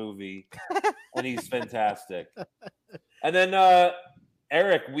in that movie, and he's fantastic. And then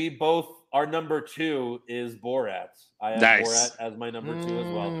Eric, we both our number 2 is Borat. I have Borat as my number 2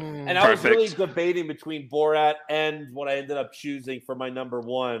 as well. And I was really debating between Borat and what I ended up choosing for my number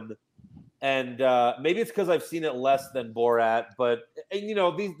 1. And maybe it's because I've seen it less than Borat, but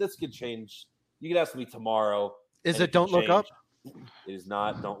this could change. You could ask me tomorrow. Is it Don't Look Up? It is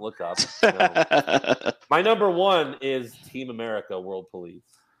not Don't Look Up. No. My number 1 is Team America: World Police.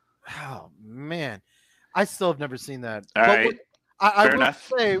 Oh man, I still have never seen that. All right. I will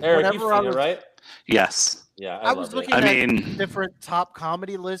say, Eric, you've seen it, right? Yes. Yeah, I was looking at different top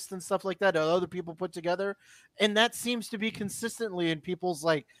comedy lists and stuff like that other people put together, and that seems to be consistently in people's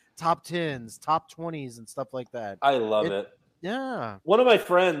like top 10s, top 20s, and stuff like that. I love it. Yeah. One of my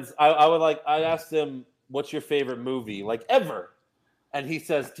friends, I asked him, "What's your favorite movie, like ever?" And he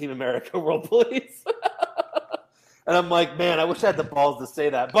says, "Team America: World Police." And I'm like, man, I wish I had the balls to say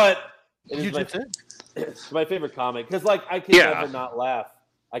that, but it's my favorite comic because, like, I can never not laugh.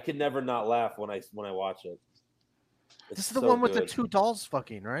 I can never not laugh when I watch it. This is the one with the 2 dolls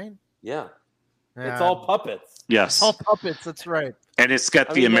fucking, right? Yeah. It's all puppets. Yes. All puppets, that's right. And it's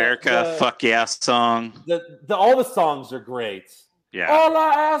got the America Fuck Yeah song. All the songs are great. Yeah. All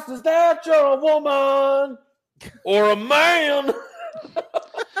I ask is that you're a woman or a man.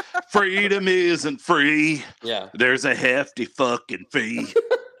 Freedom isn't free. Yeah. There's a hefty fucking fee.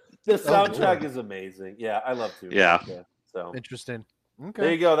 The soundtrack is amazing. Yeah, I love to. Yeah. So interesting. Okay.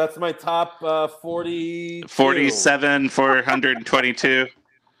 There you go. That's my top 40. 47, 422.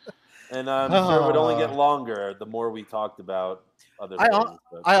 And I'm sure it would only get longer the more we talked about other things.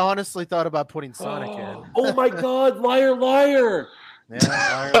 I honestly thought about putting Sonic in. Oh my God, Liar Liar.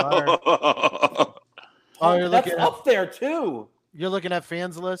 Yeah, Liar Liar. That's up there too. You're looking at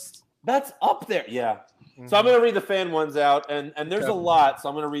fans lists? That's up there. Yeah. Mm-hmm. So I'm going to read the fan ones out, and there's a lot, so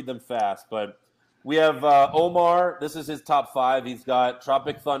I'm going to read them fast. But we have Omar. This is his top 5. He's got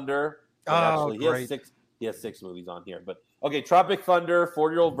Tropic Thunder. Great. He has 6 movies on here. But okay, Tropic Thunder,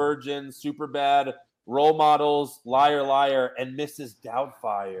 40-Year-Old Virgin, Superbad, Role Models, Liar Liar, and Mrs.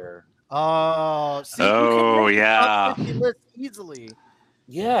 Doubtfire. Oh, see, yeah. List easily.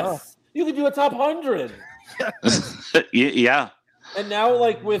 Yes, you could do a top 100. Yeah. And now,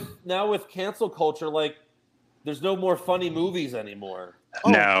 like with cancel culture, like there's no more funny movies anymore.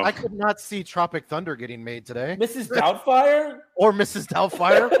 No, I could not see Tropic Thunder getting made today. Mrs. Doubtfire or Mrs.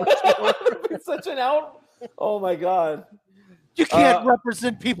 Doubtfire. It's such an out. Oh my God. You can't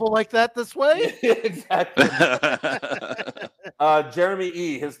represent people like that this way. Exactly. Jeremy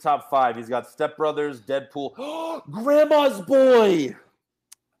E. His top 5. He's got Step Brothers, Deadpool, Grandma's Boy.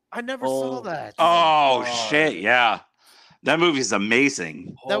 I never saw that. Oh shit! Yeah, that movie's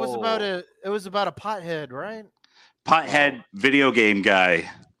amazing. That was about a pothead, right? Pothead video game guy.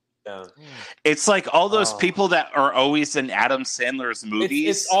 Yeah. It's like all those people that are always in Adam Sandler's movies.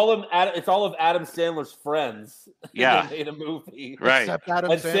 It's all of Adam Sandler's friends. Yeah, they made a movie, right? Except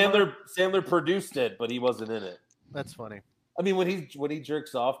Adam Sandler produced it, but he wasn't in it. That's funny. I mean, when he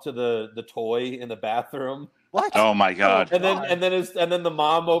jerks off to the toy in the bathroom. What? Oh my God! And then the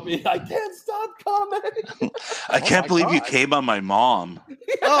mom opened. I can't stop commenting. I can't believe you came on my mom.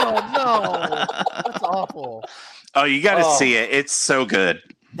 Oh no, that's awful. Oh, you got to see it. It's so good.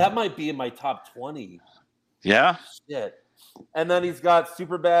 That might be in my top 20. Yeah. Shit. And then he's got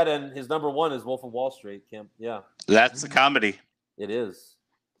Superbad, and his number 1 is Wolf of Wall Street. That's a comedy. It is.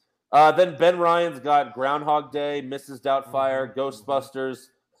 Then Ben Ryan's got Groundhog Day, Mrs. Doubtfire, Ghostbusters,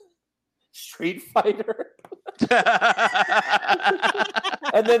 Street Fighter.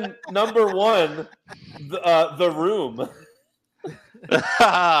 And then number 1, The Room.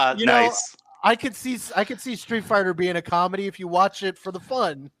 Nice. I could see Street Fighter being a comedy if you watch it for the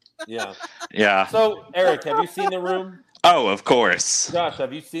fun. Yeah. Yeah. So, Eric, have you seen The Room? Oh, of course. Josh,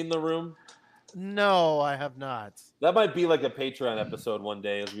 have you seen The Room? No, I have not. That might be like a Patreon episode one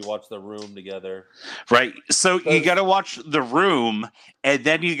day as we watch The Room together. Right. So you got to watch The Room, and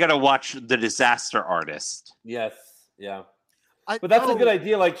then you got to watch The Disaster Artist. Yes. Yeah. But that's a good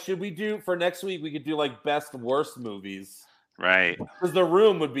idea. Like, should we do for next week? We could do like best worst movies. Right. Because The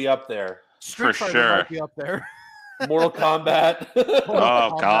Room would be up there. Street Fighter might be up there. Mortal Kombat.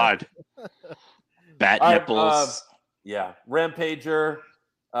 Oh God. Bat nipples. Yeah. Rampager.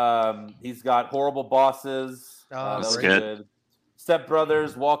 He's got Horrible Bosses. That's good. Step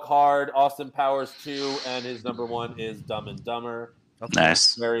Brothers, Walk Hard, Austin Powers 2, and his number 1 is Dumb and Dumber.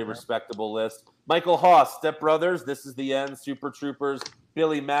 Nice. Very respectable list. Michael Haas, Step Brothers, This Is the End, Super Troopers,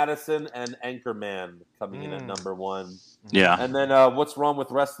 Billy Madison, and Anchorman coming in at number 1. Yeah. And then What's Wrong with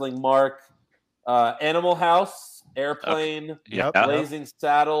Wrestling, Mark? Animal House, Airplane, Blazing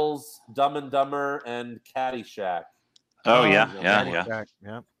Saddles, Dumb and Dumber, and Caddyshack. Oh, yeah.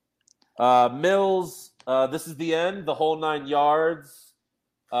 Mills, This Is the End, The Whole Nine Yards,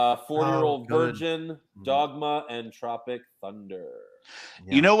 40-Year-Old Virgin, Dogma, and Tropic Thunder.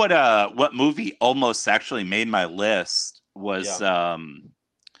 Yeah. You know what movie almost actually made my list was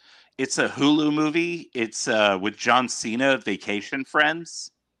it's a Hulu movie. It's with John Cena, Vacation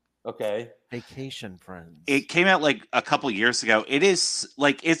Friends. Okay. Vacation Friends. It came out like a couple years ago. It is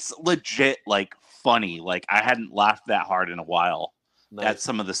like it's legit like funny. Like I hadn't laughed that hard in a while at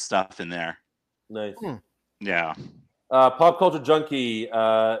some of the stuff in there. Nice. Yeah. Pop Culture Junkie.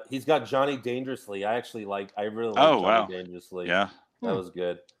 He's got Johnny Dangerously. I really like Johnny Dangerously. Yeah. That was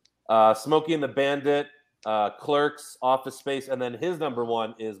good. Smokey and the Bandit, Clerks, Office Space, and then his number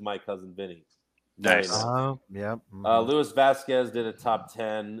one is My Cousin Vinny. Nice. Yeah. Luis Vasquez did a top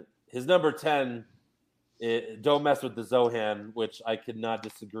 10. His number 10, Don't Mess with the Zohan, which I could not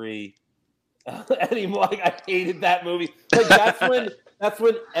disagree anymore. Like, I hated that movie. Like that's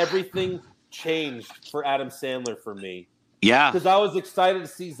when everything changed for Adam Sandler for me. Yeah. Because I was excited to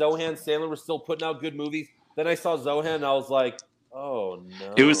see Zohan. Sandler was still putting out good movies. Then I saw Zohan and I was like, oh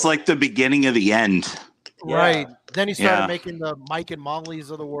no. It was like the beginning of the end. Yeah. Right. Then he started making the Mike and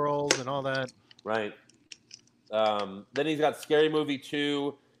Molly's of the world and all that. Right. Then he's got Scary Movie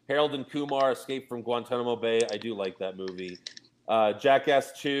 2, Harold and Kumar, Escape from Guantanamo Bay. I do like that movie.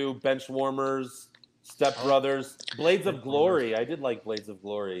 Jackass 2, Benchwarmers, Step Brothers, Blades of Glory. I did like Blades of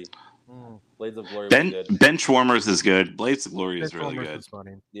Glory. Blades of Glory was good. Benchwarmers is good. Blades of Glory is really good.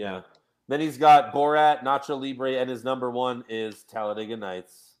 Funny. Yeah. Then he's got Borat, Nacho Libre, and his number one is Talladega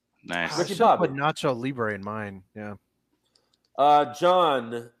Nights. Nice. I should put Nacho Libre in mine. Yeah.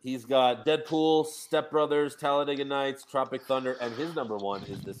 John, he's got Deadpool, Step Brothers, Talladega Nights, Tropic Thunder, and his number one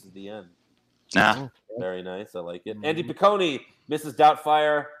is This Is the End. Very nice. I like it. Andy Piccone, Mrs.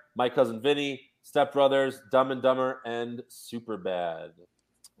 Doubtfire, My Cousin Vinny, Step Brothers, Dumb and Dumber, and Superbad.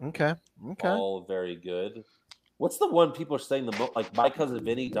 Okay. All very good. What's the one people are saying the most? Like My Cousin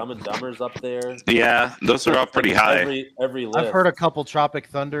Vinny, Dumb and Dumber's up there. Yeah, those are all pretty high. Every list. I've heard a couple Tropic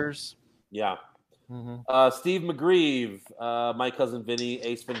Thunders. Yeah. Steve McGreeve, My Cousin Vinny,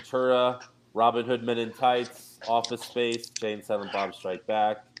 Ace Ventura, Robin Hood Men in Tights, Office Space, Jay and Silent Bob Strike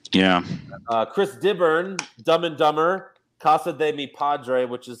Back. Yeah. Chris Dibburn, Dumb and Dumber, Casa de Mi Padre,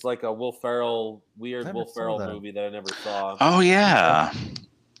 which is like a Will Ferrell movie that I never saw. Oh, yeah.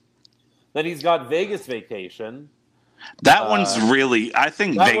 Then he's got Vegas Vacation. That one's really, I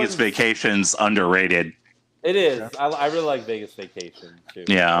think Vegas Vacation's underrated. It is. I really like Vegas Vacation, too.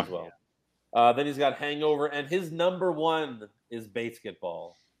 Yeah. As well. Then he's got Hangover, and his number one is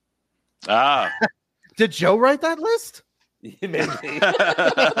Basketball. Did Joe write that list? Maybe.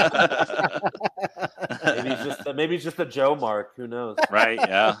 maybe it's just a Joe mark. Who knows? Right,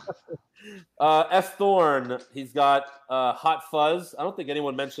 yeah. S. Thorne, he's got Hot Fuzz. I don't think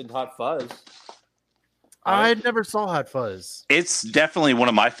anyone mentioned Hot Fuzz. I never saw Hot Fuzz. It's definitely one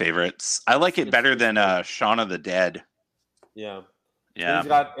of my favorites. I like it better than Shaun of the Dead. Yeah. Yeah. Then he's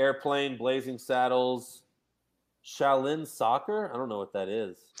got Airplane, Blazing Saddles, Shaolin Soccer. I don't know what that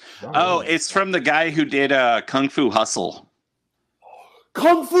is. It's from the guy who did Kung Fu Hustle.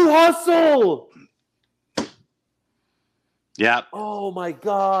 Kung Fu Hustle! Yeah. Oh my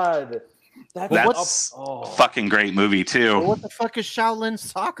God. That's a fucking great movie too. Well, what the fuck is Shaolin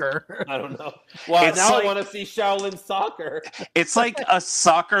Soccer? I don't know. Well, now I want to see Shaolin Soccer. It's like a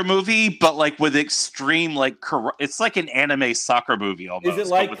soccer movie, but like with extreme it's like an anime soccer movie almost. Is it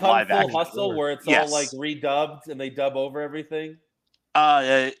like Kung Fu Hustle where it's all like redubbed and they dub over everything?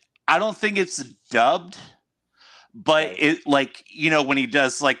 I don't think it's dubbed, but it like when he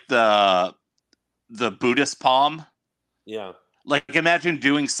does like the Buddhist palm. Yeah. Like, imagine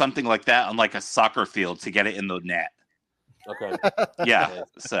doing something like that on, like, a soccer field to get it in the net. Okay. Yeah. Okay.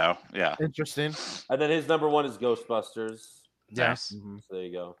 So, yeah. Interesting. And then his number one is Ghostbusters. Yes. Mm-hmm. So there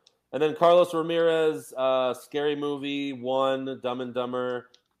you go. And then Carlos Ramirez, Scary Movie 1, Dumb and Dumber,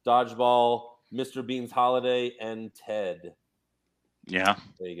 Dodgeball, Mr. Bean's Holiday, and Ted. Yeah.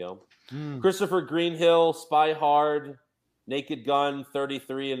 There you go. Christopher Greenhill, Spy Hard, Naked Gun,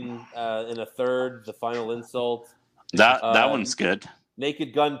 33 in a third, The Final Insult. That one's good.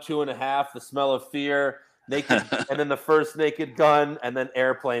 Naked Gun 2.5, The Smell of Fear, Naked, and then the first Naked Gun, and then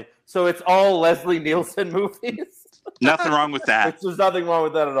Airplane. So it's all Leslie Nielsen movies. Nothing wrong with that. There's nothing wrong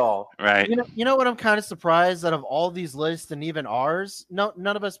with that at all. Right. You know what? I'm kind of surprised that of all these lists and even ours, none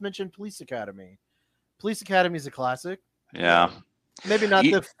of us mentioned Police Academy. Police Academy is a classic. Yeah. Maybe not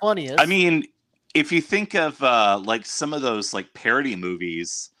the funniest. I mean, if you think of like some of those like parody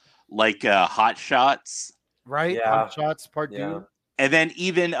movies, like Hot Shots. Right? Yeah. Hot Shots Part 2. And then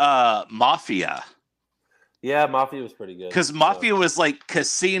even Mafia. Yeah, Mafia was pretty good. Because Mafia was like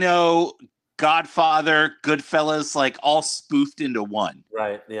Casino, Godfather, Goodfellas, like all spoofed into one.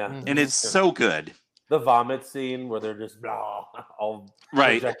 Right, yeah. And it's so good. The vomit scene where they're just all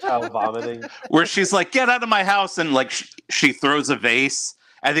projectile vomiting. Where she's like, get out of my house. And like she throws a vase.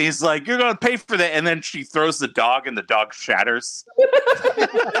 And he's like, you're going to pay for that. And then she throws the dog and the dog shatters.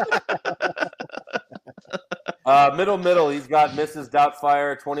 Middle. He's got Mrs.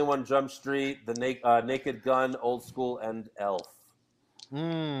 Doubtfire, 21 Jump Street, The Naked Gun, Old School, and Elf.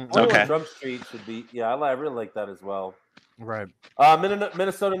 21 Jump Street should be. Yeah, I really like that as well. Right.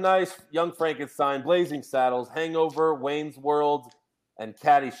 Minnesota Nice, Young Frankenstein, Blazing Saddles, Hangover, Wayne's World, and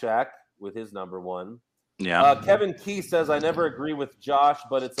Caddyshack with his number one. Yeah. Kevin Key says, I never agree with Josh,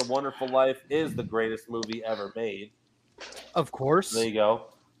 but It's a Wonderful Life is the greatest movie ever made. Of course. There you go.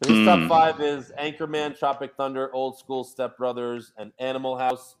 His top 5 is Anchorman, Tropic Thunder, Old School, Step Brothers, and Animal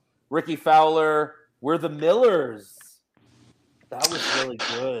House. Ricky Fowler, We're the Millers. That was really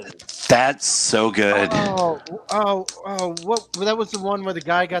good. That's so good. Oh! What? That was the one where the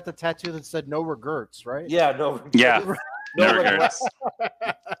guy got the tattoo that said "No regrets," right? Yeah, no regrets.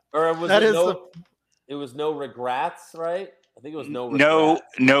 Or was it was No Regrets, right? I think it was No Regrets.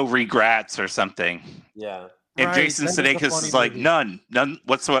 No regrets or something. Yeah. And Jason Sudeikis is like, none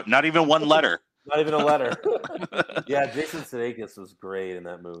whatsoever, not even one letter. Not even a letter. Yeah, Jason Sudeikis was great in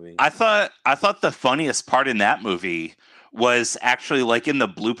that movie. I thought the funniest part in that movie was actually like in the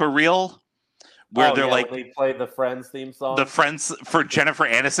blooper reel where when they played the Friends theme song. The Friends for Jennifer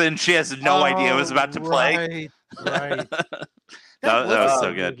Aniston. She has no idea it was about to play. Right. that was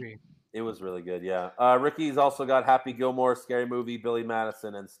so good. Movie. It was really good, yeah. Ricky's also got Happy Gilmore, Scary Movie, Billy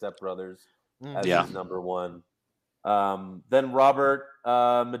Madison, and Step Brothers as his number one. Then Robert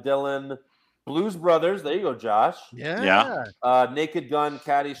Medellin, Blues Brothers. There you go, Josh. Yeah. Naked Gun,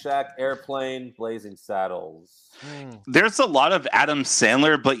 Caddyshack, Airplane, Blazing Saddles. There's a lot of Adam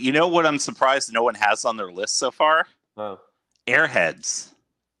Sandler, but you know what I'm surprised no one has on their list so far? Airheads.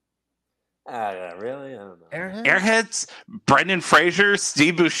 Really? I don't know. Airheads, Brendan Fraser,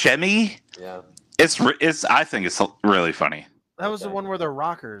 Steve Buscemi. Yeah. It's I think it's really funny. That was the one where they're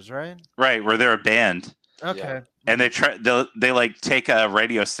rockers, right? Right, where they're a band. Okay. Yeah. And they like take a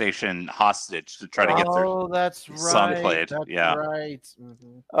radio station hostage to try to get their song played. That's right.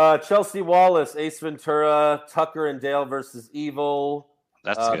 Mm-hmm. Chelsea Wallace, Ace Ventura, Tucker and Dale versus Evil.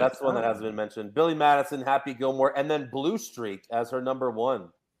 That's one that hasn't been mentioned. Billy Madison, Happy Gilmore, and then Blue Streak as her number one.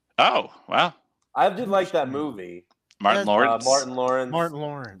 Oh, wow. I did like that movie. Martin Lawrence. Martin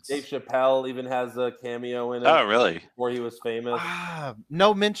Lawrence. Dave Chappelle even has a cameo in it. Oh, really? Before he was famous.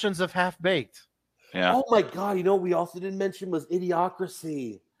 No mentions of Half Baked. Yeah. Oh my God! You know what we also didn't mention was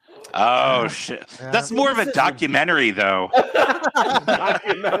Idiocracy. Oh shit! Yeah. That's more of a documentary, though.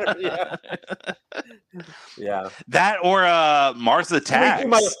 Documentary, yeah. That or Mars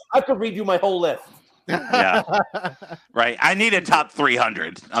Attacks. I could read you my whole list. Yeah. Right. I need a top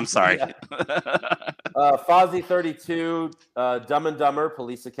 300. I'm sorry. Yeah. Fozzie 32, Dumb and Dumber,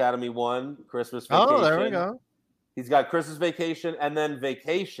 Police Academy 1, Christmas Vacation. Oh, there we go. He's got Christmas Vacation and then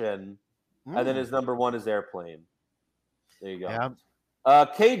Vacation. And then his number one is Airplane. There you go. Yeah.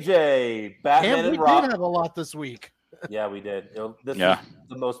 KJ, Batman and Robin. We did have a lot this week. Yeah, we did. This is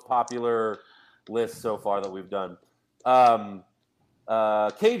the most popular list so far that we've done.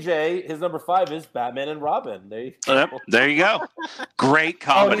 KJ, his number 5 is Batman and Robin. There you go. There you go. Great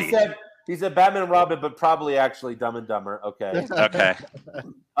comedy. He said Batman and Robin, but probably actually Dumb and Dumber. Okay. Okay.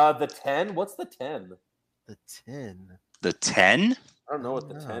 The 10? What's the 10? The 10? The 10? I don't know what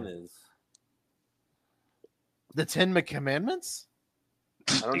the 10 is. The 10 Commandments?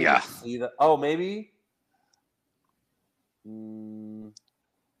 I don't even see that. Oh, maybe.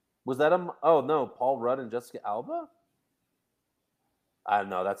 Was that oh no, Paul Rudd and Jessica Alba? I don't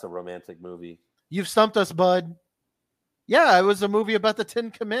know. That's a romantic movie. You've stumped us, bud. Yeah, it was a movie about the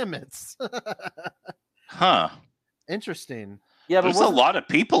 10 Commandments. Huh. Interesting. Yeah, but there's a lot of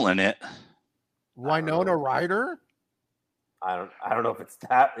people in it. Winona Ryder? I don't know if it's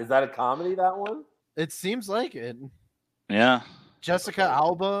that. Is that a comedy, that one? It seems like it. Yeah. Jessica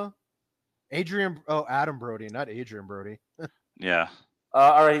Alba, Adam Brody, not Adrian Brody. Yeah.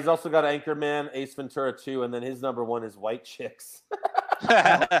 All right, he's also got Anchorman, Ace Ventura 2, and then his number one is White Chicks.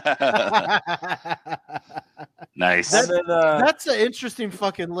 Nice. That's an interesting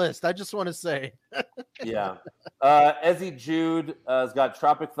fucking list. I just want to say. Yeah. Ezzy Jude has got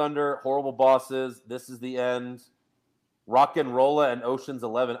Tropic Thunder, Horrible Bosses, This Is the End, Rock and Rolla, and Ocean's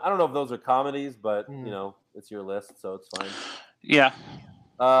 11. I don't know if those are comedies, but you know, it's your list, so it's fine. Yeah.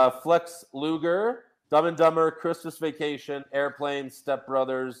 Flex Luger, Dumb and Dumber, Christmas Vacation, Airplane, Step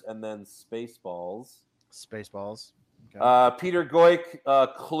Brothers, and then Spaceballs. Spaceballs. Okay. Peter Goik,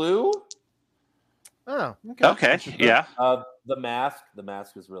 Clue. Oh, okay. Yeah. The Mask. The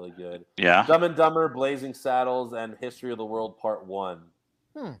Mask is really good. Yeah. Dumb and Dumber, Blazing Saddles, and History of the World Part 1.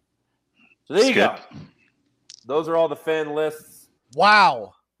 So there you go. Those are all the fan lists.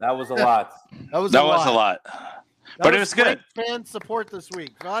 Wow. That was a lot. That was a lot. But it was good. Fan support this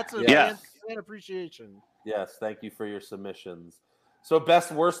week. Lots of fan appreciation. Yes, thank you for your submissions. So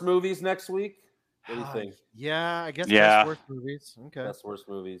best worst movies next week? What do you think? Yeah, I guess best worst movies. Okay. Best worst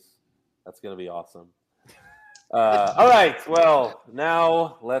movies. That's going to be awesome. All right. Well,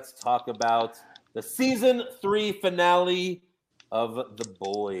 now let's talk about the season 3 finale of The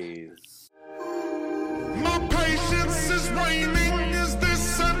Boys. My patience is waning. Is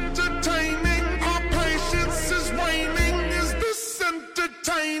this entertaining? My patience is waning. Is this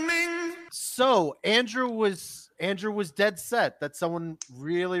entertaining? So Andrew was dead set that someone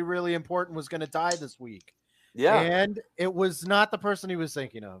really, really important was going to die this week. Yeah. And it was not the person he was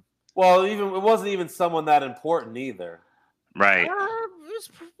thinking of. Well, it wasn't even someone that important either. Right. Well,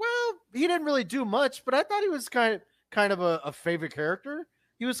 he didn't really do much, but I thought he was kind of a favorite character.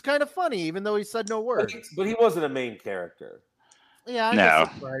 He was kind of funny, even though he said no word. But he wasn't a main character. Yeah, I guess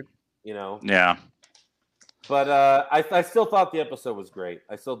that's right. You know. Yeah. But I still thought the episode was great.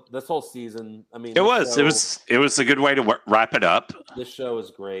 This whole season. I mean, it was a good way to wrap it up. This show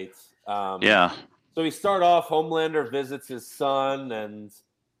is great. Yeah. So we start off. Homelander visits his son, and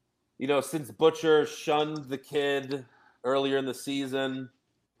since Butcher shunned the kid earlier in the season,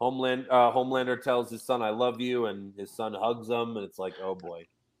 Homelander tells his son, "I love you," and his son hugs him, and it's like, oh boy.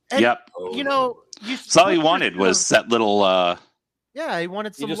 And, yep. That's all he wanted was that little. Yeah, he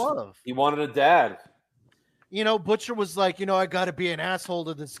wanted some love. He wanted a dad. Butcher was like, I got to be an asshole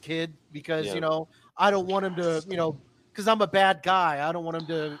to this kid because I don't want him to, because I'm a bad guy. I don't want him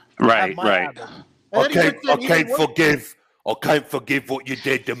to. Right. I can't forgive what you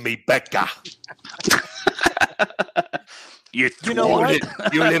did to me, Becca. You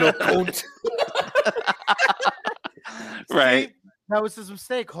little cunt. Right. See, that was his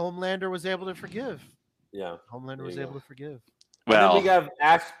mistake. Homelander was able to forgive. Yeah. Homelander was able to forgive. Well, and then we have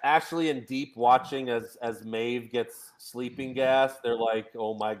Ashley and Deep watching as Maeve gets sleeping gas. They're like,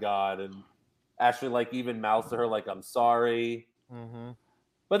 "Oh my god!" And Ashley even mouths to her like, "I'm sorry." Mm-hmm.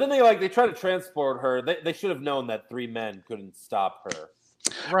 But then they try to transport her. They should have known that 3 men couldn't stop her.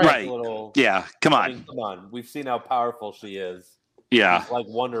 Right. Yeah. Come on. Come on. We've seen how powerful she is. Yeah. She's like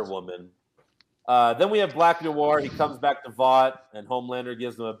Wonder Woman. Then we have Black Noir. He comes back to Vought, and Homelander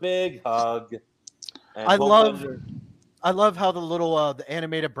gives him a big hug. And I love how the little the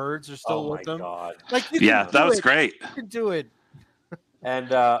animated birds are still with them. God. That was great. You can do it. And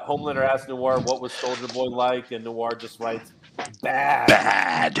Homelander asks Noir what was Soldier Boy like, and Noir just writes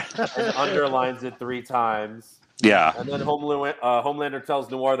bad, and underlines it 3 times. Yeah. And then Homelander tells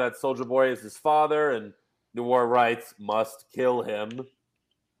Noir that Soldier Boy is his father, and Noir writes must kill him.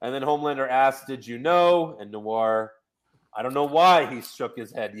 And then Homelander asks, "Did you know?" And Noir, I don't know why he shook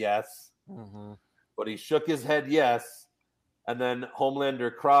his head yes, but he shook his head yes. And then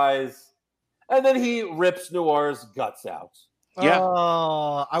Homelander cries, and then he rips Noir's guts out. Yeah.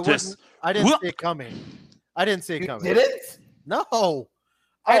 Oh, I didn't see it coming. I didn't see it coming. You didn't? No.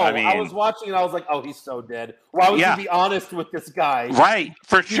 I was watching and I was like, "Oh, he's so dead." Why would you be honest with this guy? Right,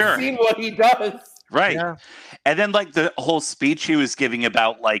 for sure. You've seen what he does. Right. Yeah. And then the whole speech he was giving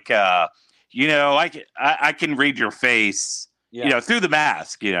about I can read your face, through the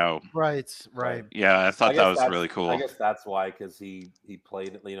mask, Right. Yeah, I thought that was really cool. I guess that's why, because he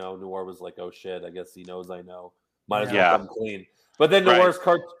played it, Noir was like, "Oh shit, I guess he knows I know. Might as well come clean." But then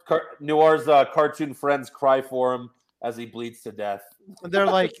Noir's cartoon friends cry for him as he bleeds to death. They're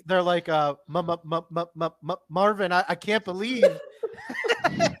like Marvin, I can't believe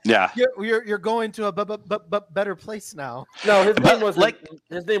you're going to a better place now. No, his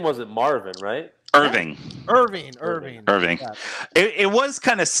name wasn't Marvin, right? Irving. Yeah. It was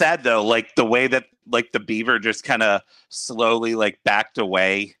kind of sad though, the way that the beaver just kind of slowly backed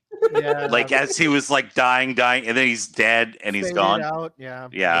away. Yeah. As he was dying, and then he's dead and he's gone. Out. Yeah.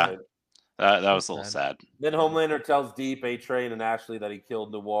 Yeah. That was a little sad. Then Homelander tells Deep, A-Train, and Ashley that he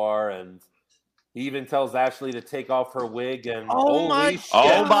killed Noir, and he even tells Ashley to take off her wig. And oh my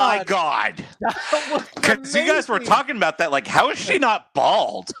god! Because you guys were talking about that, how is she not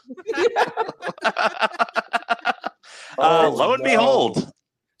bald? Lo and behold,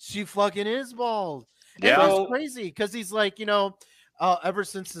 she fucking is bald. Yeah, it's crazy because he's like, ever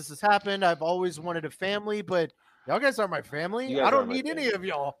since this has happened, I've always wanted a family, but y'all guys aren't my family. I don't need any of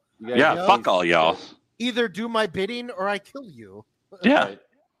y'all. Yeah, fuck all y'all. Either do my bidding or I kill you. Yeah.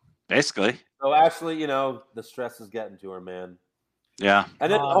 Basically. So Ashley, the stress is getting to her, man. Yeah.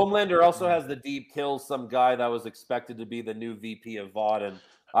 And then Homelander also has the deep kills some guy that was expected to be the new VP of Vought, and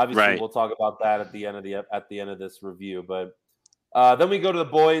obviously we'll talk about that at the end of this review. But then we go to the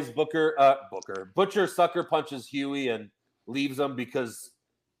boys. Butcher sucker punches Huey and leaves him because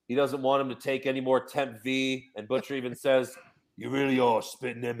he doesn't want him to take any more Temp V. And Butcher even says, "You really are a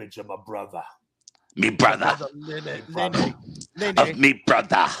spitting image of my brother." Me brother. Of me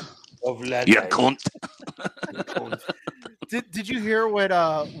brother. You cunt. Did you hear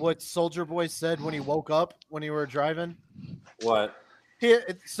what Soldier Boy said when he woke up when he were driving? What?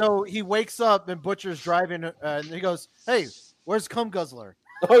 He wakes up and Butcher's driving and he goes, "Hey, where's Cum Guzzler?"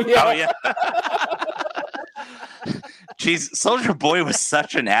 Oh yeah. Oh yeah. Jeez, Soldier Boy was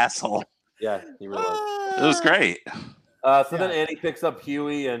such an asshole. Yeah, he really was. It was great. Then Annie picks up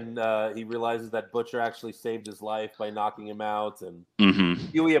Huey, and he realizes that Butcher actually saved his life by knocking him out. And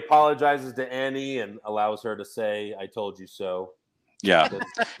Huey apologizes to Annie and allows her to say, "I told you so." Yeah.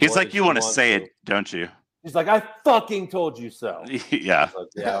 He's like, "You want to say it, don't you?" He's like, "I fucking told you so." Yeah. Like,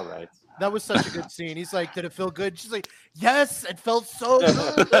 yeah, all right. That was such a good scene. He's like, "Did it feel good?" She's like, "Yes, it felt so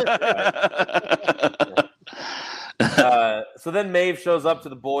good." So then Maeve shows up to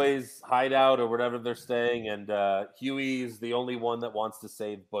the boys' hideout or whatever they're staying, and Huey's the only one that wants to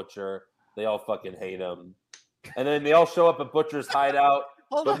save Butcher. They all fucking hate him. And then they all show up at Butcher's hideout.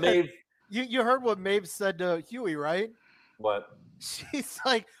 Hold on. Maeve... You heard what Maeve said to Huey, right? What? She's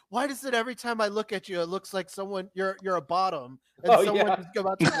like, "Why does it every time I look at you, it looks like you're a bottom and someone is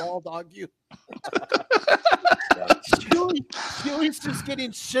about to wall dog you?" Huey's just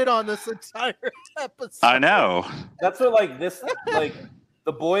getting shit on this entire episode. I know. That's what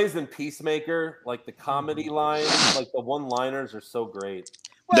the boys in Peacemaker, like the comedy lines, like the one-liners are so great.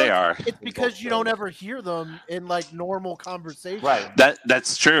 Well, they are. It's because you don't ever hear them in like normal conversation. Right.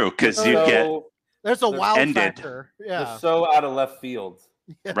 That's true because there's a wow factor. Yeah. They're so out of left field.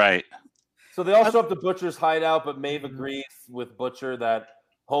 Yeah. Right. So they all show up to Butcher's hideout, but Maeve agrees with Butcher that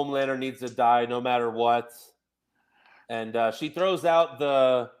Homelander needs to die no matter what. And she throws out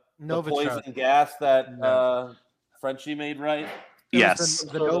the poison gas that Frenchie made, right? Yes.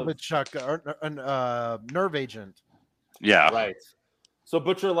 The Novichok nerve agent. Yeah. Right. So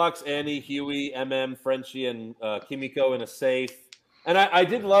Butcher locks Annie, Huey, Frenchie, and Kimiko in a safe. And I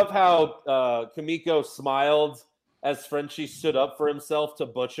did love how Kimiko smiled as Frenchie stood up for himself to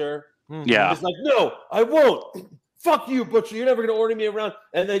Butcher. Yeah. He's like, "No, I won't. Fuck you, Butcher. You're never going to order me around."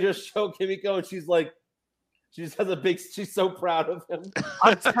 And they just show Kimiko, and she's like, she's so proud of him.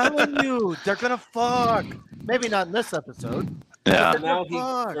 I'm telling you, they're going to fuck. Maybe not in this episode. Yeah.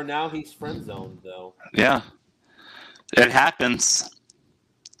 For now, he's friend zoned, though. Yeah. It happens.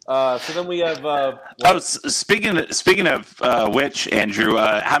 So then we have. Speaking of which, Andrew,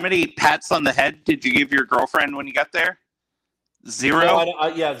 how many pats on the head did you give your girlfriend when you got there? 0?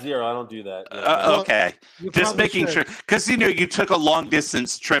 No, 0. I don't do that. Okay, just making sure because you took a long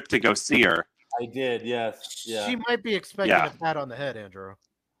distance trip to go see her. I did, yes. Yeah. She might be expecting a pat on the head, Andrew.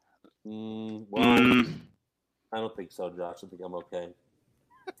 I don't think so, Josh. I think I'm okay.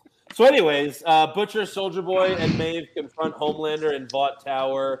 So anyways, Butcher, Soldier Boy, and Maeve confront Homelander in Vought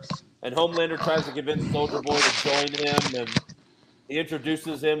Tower, and Homelander tries to convince Soldier Boy to join him, and he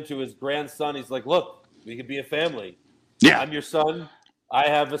introduces him to his grandson. He's like, "Look, we could be a family. Yeah. I'm your son. I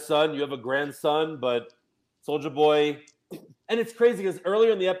have a son. You have a grandson." But Soldier Boy... And it's crazy because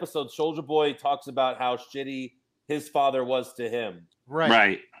earlier in the episode, Soldier Boy talks about how shitty his father was to him.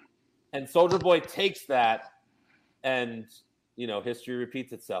 Right. And Soldier Boy takes that and, history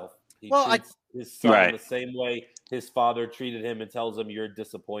repeats itself. He treats his son the same way his father treated him and tells him, "You're a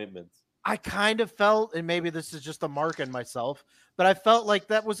disappointment." I kind of felt, and maybe this is just a mark in myself, but I felt like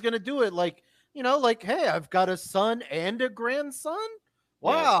that was going to do it. Like, hey, I've got a son and a grandson.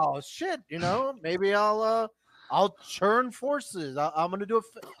 Wow, shit. Maybe I'll churn forces. I'm going to do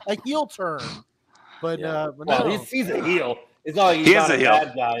a heel turn. But he's a heel. It's not like he's not a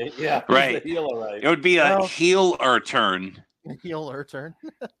bad guy. Yeah, right. He's a heel, all right. It would be a heel or turn. Heel or turn.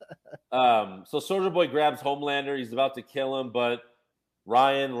 So Soldier Boy grabs Homelander. He's about to kill him, but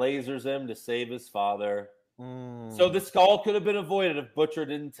Ryan lasers him to save his father. So the skull could have been avoided if Butcher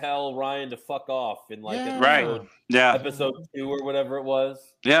didn't tell Ryan to fuck off in episode 2 or whatever it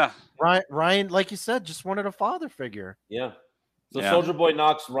was. Yeah. Ryan, like you said, just wanted a father figure. Yeah. So Soldier Boy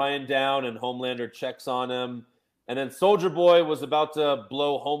knocks Ryan down and Homelander checks on him. And then Soldier Boy was about to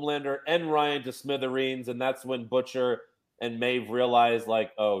blow Homelander and Ryan to smithereens. And that's when Butcher and Maeve realized,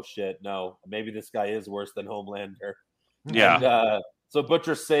 like, "Oh, shit, no. Maybe this guy is worse than Homelander." Yeah. And, so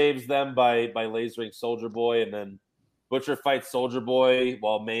Butcher saves them by lasering Soldier Boy, and then Butcher fights Soldier Boy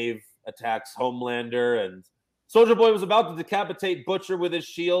while Maeve attacks Homelander, and Soldier Boy was about to decapitate Butcher with his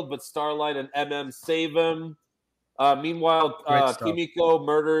shield, but Starlight and MM save him. Meanwhile, Kimiko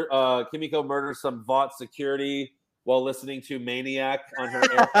murders some Vought security while listening to Maniac on her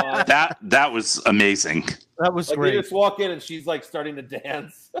AirPods. That was amazing. That was great. You just walk in and she's like starting to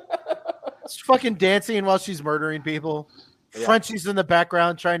dance. She's fucking dancing while she's murdering people. Yeah. Frenchie's in the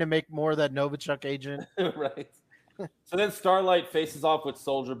background trying to make more of that Novichok agent. Right. So then Starlight faces off with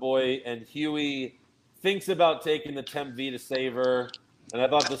Soldier Boy, and Huey thinks about taking the Temp V to save her. And I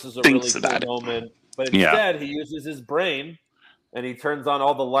thought this was a really cool moment. But instead, he uses his brain, and he turns on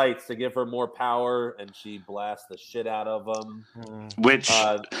all the lights to give her more power, and she blasts the shit out of him. Which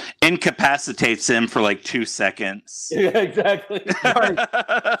incapacitates him for like 2 seconds. Yeah, exactly. Right.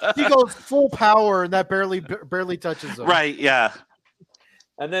 He goes full power, and that barely touches him. Right, yeah.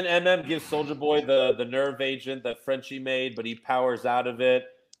 And then MM gives Soldier Boy the nerve agent that Frenchie made, but he powers out of it.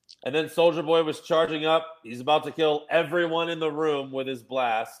 And then Soldier Boy was charging up. He's about to kill everyone in the room with his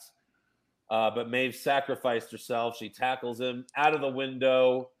blast. But Maeve sacrificed herself. She tackles him out of the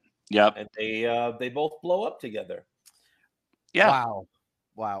window. Yep. And they both blow up together. Yeah.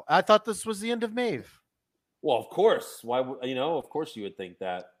 Wow. I thought this was the end of Maeve. Well, of course. Why? Of course you would think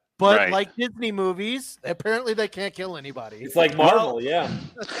that. But like Disney movies, apparently they can't kill anybody. It's like Marvel, yeah.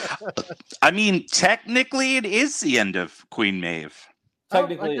 I mean, technically, it is the end of Queen Maeve.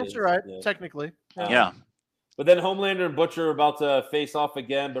 Technically, I guess you're right. Yeah. Technically, yeah. But then Homelander and Butcher are about to face off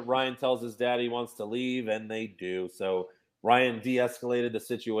again, but Ryan tells his dad he wants to leave, and they do. So Ryan de-escalated the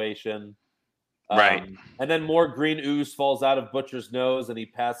situation. Right. And then more green ooze falls out of Butcher's nose, and he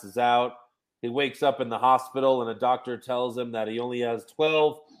passes out. He wakes up in the hospital, and a doctor tells him that he only has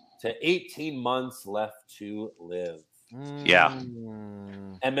 12 to 18 months left to live. Yeah.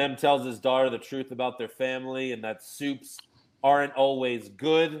 MM tells his daughter the truth about their family and that soups aren't always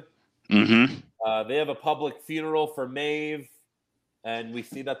good. Mm-hmm. They have a public funeral for Maeve, and we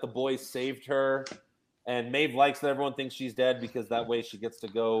see that the boys saved her. And Maeve likes that everyone thinks she's dead because that way she gets to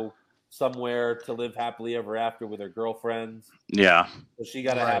go somewhere to live happily ever after with her girlfriends. Yeah. So she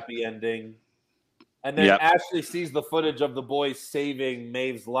got a happy ending. And then Ashley sees the footage of the boys saving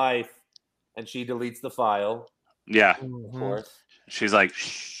Maeve's life, and she deletes the file. Yeah. Of course. She's like,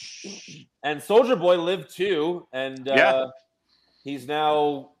 and Soldier Boy lived too, and he's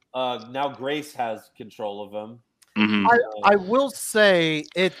now Grace has control of him. Mm-hmm. I will say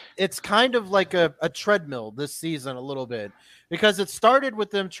it's kind of like a treadmill this season a little bit, because it started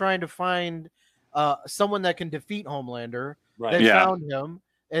with them trying to find someone that can defeat Homelander. Right. They found him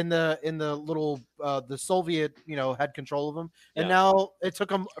in the little the Soviet had control of him, and now it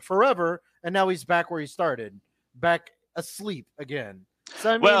took him forever, and now he's back where he started, back asleep again.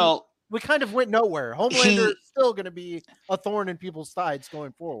 So I mean, we kind of went nowhere. Homelander is still going to be a thorn in people's sides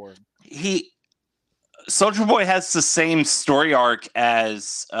going forward. Soldier Boy has the same story arc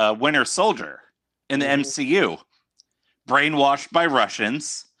as Winter Soldier in the MCU. Brainwashed by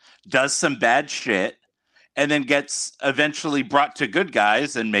Russians, does some bad shit, and then gets eventually brought to good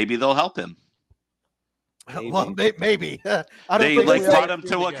guys, and maybe they'll help him. Maybe. Well, maybe. They brought him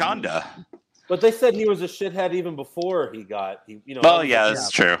to Wakanda. But they said he was a shithead even before he got. Well, yeah, that's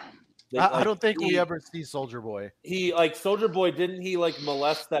true. I don't think we ever see Soldier Boy. He Soldier Boy, didn't he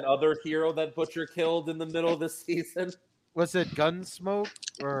molest that other hero that Butcher killed in the middle of the season? Was it Gunsmoke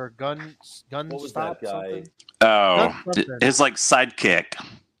or Gun? What was that guy? His sidekick.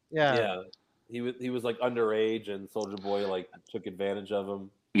 Yeah. He was underage, and Soldier Boy took advantage of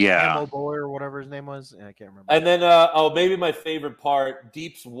him. Yeah. Ammo Boy or whatever his name was. I can't remember. And then maybe my favorite part,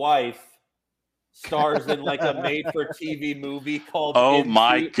 Deep's wife stars in a made-for-TV movie called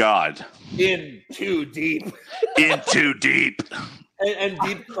God, In Too Deep. In Too Deep. And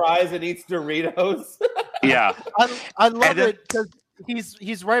Deep cries and eats Doritos. Yeah. I love it because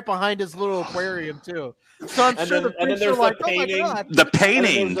he's right behind his little aquarium too. So I'm sure the priests are like, painting, oh my God. The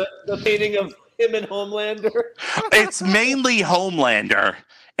painting. The painting of him and Homelander. It's mainly Homelander,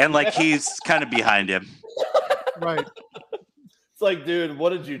 and he's kind of behind him. Right. It's dude,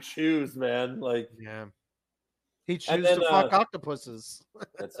 what did you choose, man? Yeah. He chose to fuck octopuses.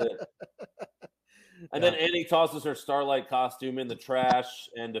 That's it. And then Annie tosses her Starlight costume in the trash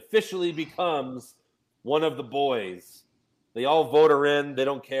and officially becomes one of the boys. They all vote her in. They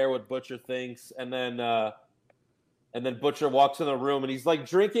don't care what Butcher thinks. And then Butcher walks in the room, and he's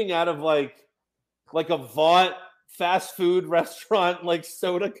drinking out of a Vought fast food restaurant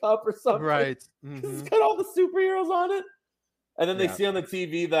soda cup or something. Right. It's got all the superheroes on it. And then they see on the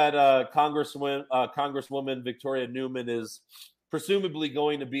TV that Congresswoman Victoria Newman is presumably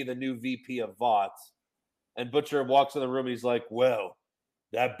going to be the new VP of Vought. And Butcher walks in the room and he's like, well,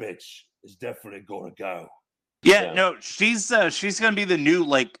 that bitch is definitely going to go. Yeah, no, she's going to be the new,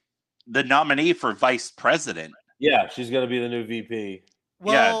 like, the nominee for vice president. Yeah, she's going to be the new VP.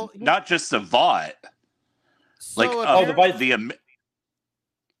 Well, not just a VOT. So like, the vice...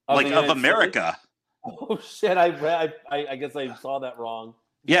 of America. Oh, shit, I guess I saw that wrong.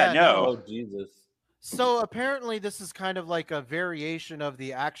 Yeah, no. Oh, Jesus. So apparently this is kind of like a variation of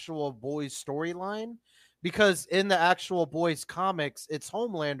the actual Boys storyline, because in the actual Boys comics, it's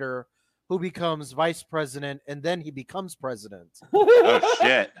Homelander who becomes vice president and then he becomes president. Oh,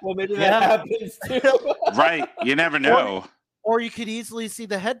 shit. Well, maybe that happens too. Right. You never know. Or you could easily see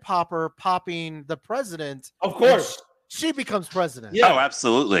the head popper popping the president. Of course. She becomes president. Yeah. Oh,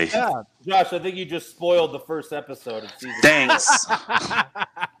 absolutely. Yeah. Josh, I think you just spoiled the first episode of season. Thanks.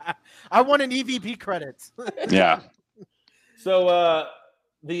 I want an EVP credit. Yeah. So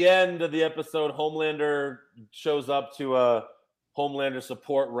the end of the episode, Homelander shows up to a Homelander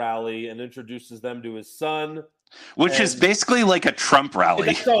support rally and introduces them to his son. Which is basically like a Trump rally.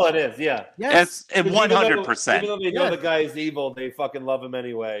 That's all it is, yeah. Yes. It's 100%. Even though they know the guy is evil, they fucking love him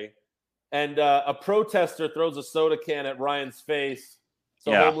anyway. And a protester throws a soda can at Ryan's face.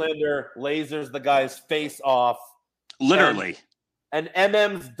 So Homelander lasers the guy's face off. Literally. And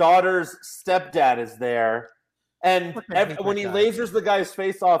MM's daughter's stepdad is there. And when he lasers the guy's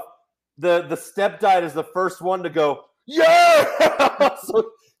face off, the stepdad is the first one to go, yeah!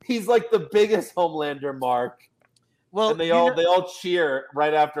 So he's like the biggest Homelander mark. Well, and they all cheer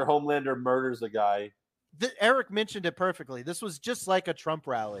right after Homelander murders a guy. Eric mentioned it perfectly. This was just like a Trump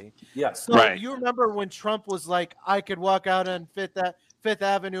rally. Yeah. So you remember when Trump was like, I could walk out on Fifth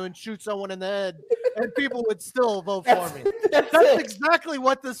Avenue and shoot someone in the head, and people would still vote for me. That's exactly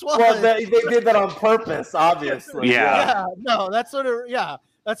what this was. Well, they did that on purpose, obviously. Yeah. No, that's sort of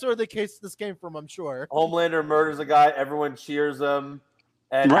the case this came from, I'm sure. Homelander murders a guy. Everyone cheers him.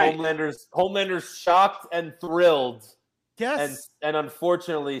 And Homelander's shocked and thrilled. Yes. And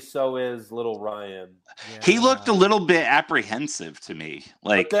unfortunately, so is little Ryan. Yeah. He looked a little bit apprehensive to me.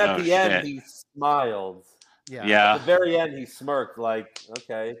 Like, but at the end, he smiled. Yeah. At the very end, he smirked like,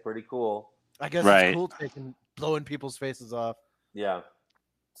 okay, pretty cool. I guess it's cool blowing people's faces off. Yeah.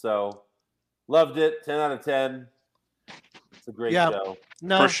 So, loved it. 10 out of 10. It's a great show.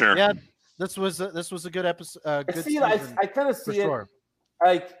 No, for sure. Yeah, this was a good episode. I kind of see it. Sure.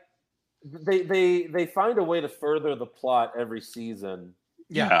 Like they find a way to further the plot every season.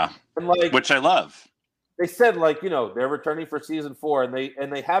 Yeah. And like, which I love. They said like, they're returning for season 4,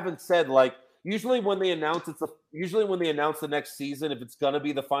 and they haven't said like, usually when they announce the next season, if it's gonna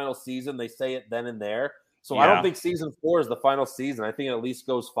be the final season, they say it then and there. So I don't think season 4 is the final season. I think it at least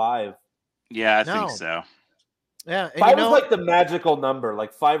goes 5. Yeah, I think so. Yeah, 5 was like the magical number,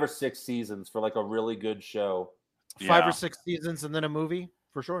 like 5 or 6 seasons for like a really good show. 5 or 6 seasons and then a movie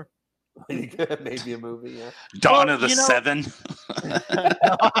for sure. Maybe a movie, yeah. Dawn of the Seven.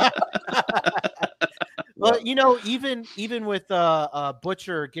 Well, even with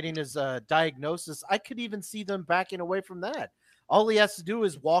Butcher getting his diagnosis, I could even see them backing away from that. All he has to do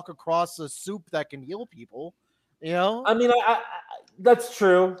is walk across a soup that can heal people. I mean, I that's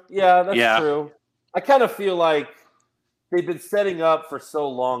true. Yeah, that's true. I kind of feel like they've been setting up for so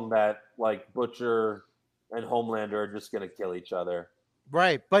long that like Butcher and Homelander are just going to kill each other.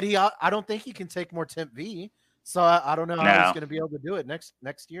 Right. But I don't think he can take more Temp V. So I don't know how he's going to be able to do it next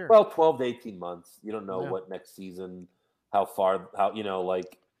year. Well, 12 to 18 months. You don't know what next season, how far how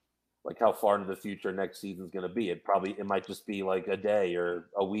far into the future next season is going to be. It might just be like a day or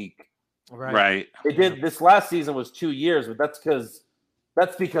a week. Right. They did this last season was 2 years, but that's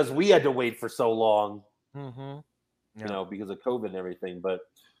because we had to wait for so long. Mm-hmm. Because of COVID and everything. But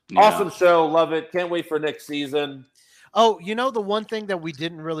awesome show, love it. Can't wait for next season. Oh, the one thing that we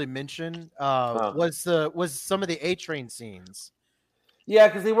didn't really mention was some of the A-Train scenes. Yeah,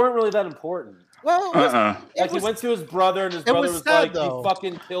 because they weren't really that important. Well, he went to his brother, and his brother was sad, like, "You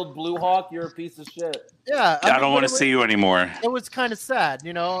fucking killed Blue Hawk. You're a piece of shit." Yeah, I don't want to see you anymore. It was kind of sad,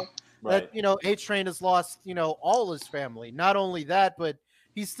 that A-Train has lost, all his family. Not only that, but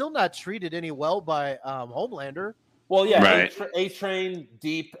he's still not treated any well by Homelander. Well, yeah, A-Train,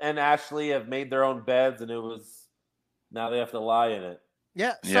 Deep, and Ashley have made their own beds, and now they have to lie in it.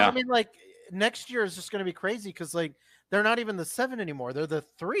 Yeah, so I mean, like next year is just going to be crazy because like they're not even the 7 anymore; they're the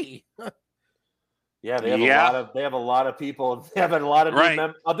 3. Yeah, they have a lot of people. They have a lot of new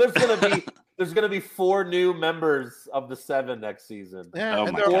members. There's gonna be 4 new members of the 7 next season. Yeah,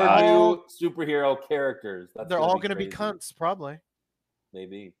 and they're 4 new superhero characters. They're all gonna be cunts, probably.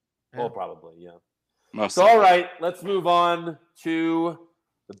 Maybe. Yeah. Well, probably, yeah. So, all right, let's move on to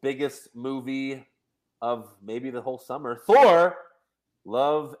the biggest movie of maybe the whole summer, Thor: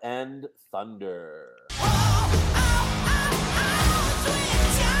 Love and Thunder.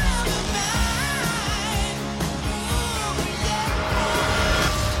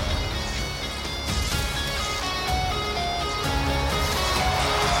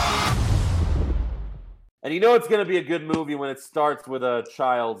 And you know it's going to be a good movie when it starts with a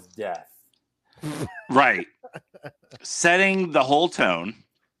child's death. Right. Setting the whole tone.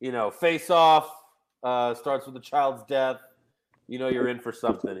 You know, Face Off starts with a child's death. You know you're in for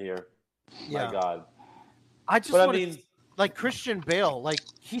something here. Yeah. My God. I just want to, like Christian Bale, like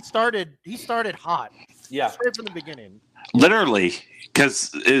he started hot. Yeah. Straight from the beginning. Literally,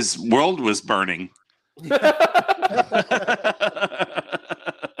 because his world was burning.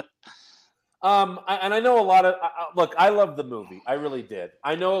 And I know a lot of look. I love the movie. I really did.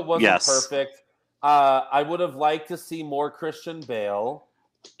 I know it wasn't perfect. I would have liked to see more Christian Bale.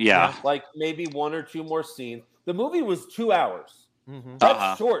 Yeah, like maybe 1 or 2 more scenes. The movie was 2 hours. Mm-hmm.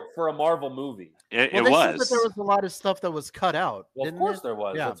 That's short for a Marvel movie. It said was. that there was a lot of stuff that was cut out. Well, of course there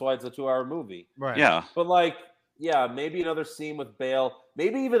was. Yeah. That's why it's a 2-hour movie. Right. Yeah. But like, yeah, maybe another scene with Bale.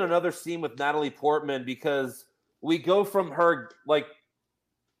 Maybe even another scene with Natalie Portman, because we go from her like.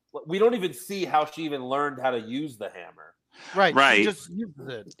 We don't even see how she even learned how to use the hammer. Right. Right. She just uses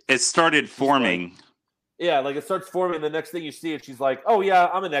it. It started forming. Like it starts forming. The next thing you see it, she's like, "Oh yeah,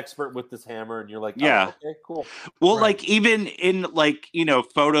 I'm an expert with this hammer," and you're like, "Oh, yeah, okay, cool." Well, like even in like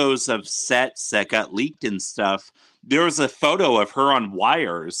photos of sets that got leaked and stuff, there was a photo of her on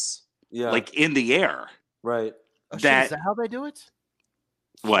wires, like in the air. Right. Oh, is that how they do it?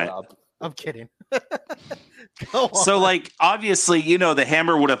 What? I'm kidding. So, like, obviously, the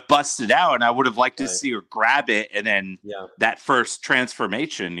hammer would have busted out, and I would have liked to see her grab it, and then that first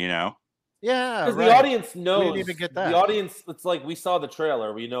transformation, Yeah, because right. the audience knows. We didn't even get that. The audience, it's like we saw the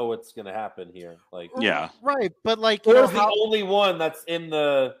trailer. We know what's going to happen here. Like, right. But like, Thor's the only one that's in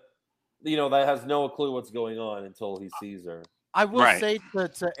the, that has no clue what's going on until he sees her. I will say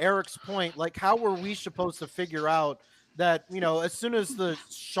to Eric's point, like, how were we supposed to figure out that as soon as the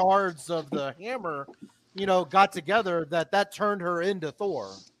shards of the hammer got together that turned her into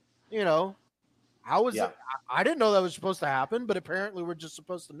Thor? How was it? I didn't know that was supposed to happen, but apparently we're just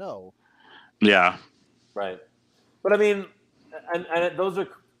supposed to know. Right. But I mean, and those are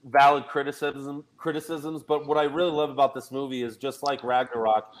valid criticisms, but what I really love about this movie is, just like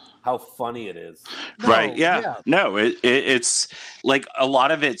Ragnarok, how funny it is. No, it's like a lot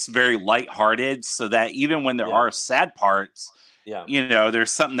of it's very lighthearted, so that even when there are sad parts,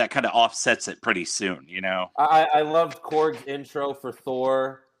 there's something that kind of offsets it pretty soon. I loved Korg's intro for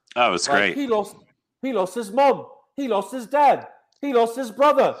Thor. Oh, it's great. He lost his mom. He lost his dad. He lost his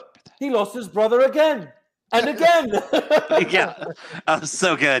brother. He lost his brother again. And again. That was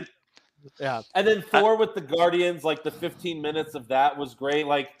so good. Yeah. And then Thor with the Guardians, like the 15 minutes of that was great.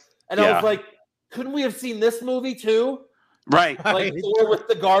 Like, and I was like, couldn't we have seen this movie too? Right. Like Thor with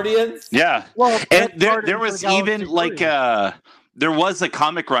the Guardians. Yeah. Well, and there was even like there was a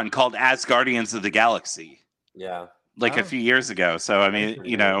comic run called As Guardians of the Galaxy. Yeah. Like a few years ago. So I mean,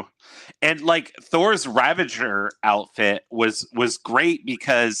 and like Thor's Ravager outfit was great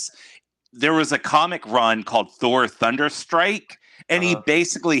because there was a comic run called Thor Thunderstrike, and he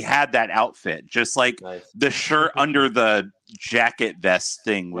basically had that outfit, just like the shirt under the jacket vest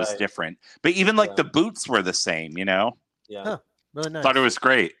thing was different, but even like the boots were the same, Yeah. Really nice. Thought it was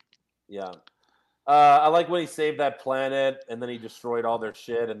great. Yeah. I like when he saved that planet and then he destroyed all their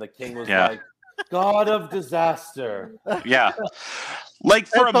shit, and the king was like, God of disaster. Yeah. Like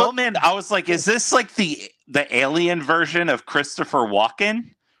for a moment, I was like, is this like the alien version of Christopher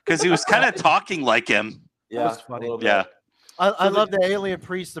Walken? Because he was kind of talking like him. Yeah. That's funny. Yeah. I love the alien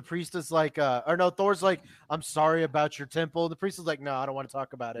priest. The priest is like, or no, Thor's like, I'm sorry about your temple. The priest is like, no, I don't want to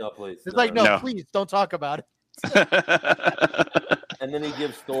talk about it. No, please. It's like, no, please don't talk about it. And then he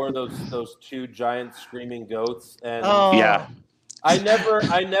gives Thor those 2 giant screaming goats, and I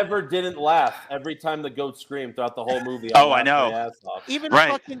never didn't laugh every time the goats screamed throughout the whole movie. I know. Even a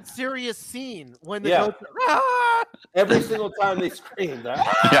fucking serious scene when the goats every single time they screamed.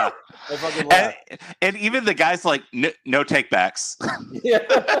 I fucking laugh. And even the guys like no take backs.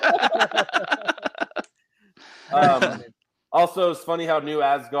 Also, it's funny how New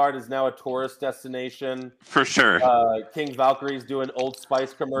Asgard is now a tourist destination. For sure. King Valkyrie's doing Old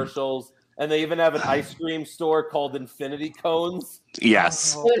Spice commercials, and they even have an ice cream store called Infinity Cones.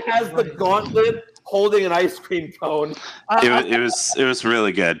 Yes. It has the gauntlet holding an ice cream cone. It was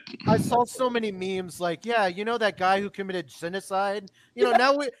really good. I saw so many memes like, that guy who committed genocide.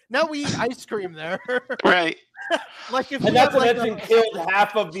 Now we eat ice cream there. Right. Like if and not to mention killed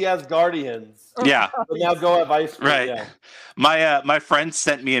half of the Asgardians. Yeah. So now go have ice cream. Right. Yeah. My friend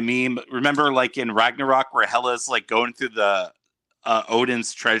sent me a meme. Remember, like in Ragnarok, where Hela's like going through the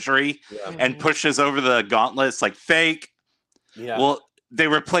Odin's treasury and pushes over the gauntlets like fake. Yeah. Well, they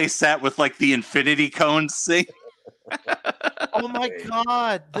replaced that with like the infinity cones thing. Oh my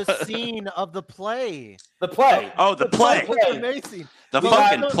God! The scene of the play. The play. Oh, the play. It's amazing. The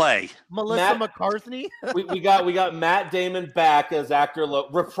fucking play. Melissa McCarthy. we got Matt Damon back as actor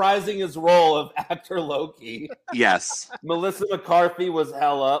reprising his role of actor Loki. Yes. Melissa McCarthy was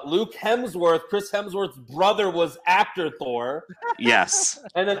Hela. Luke Hemsworth, Chris Hemsworth's brother, was actor Thor. Yes.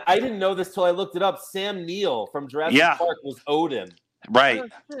 And then I didn't know this till I looked it up. Sam Neill from Jurassic Park was Odin. Right.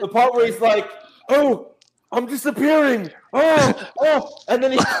 The part where he's like, "Oh, I'm disappearing. Oh," and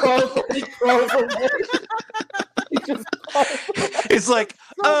then he crawls away. It's like,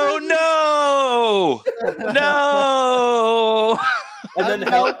 oh no, and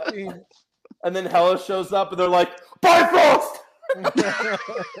then Hela shows up, and they're like, "Bifrost!"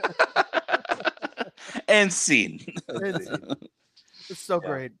 And scene. It's so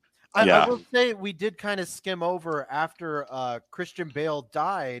great. I will say we did kind of skim over after Christian Bale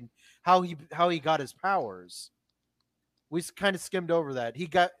died how he got his powers. We kind of skimmed over that. He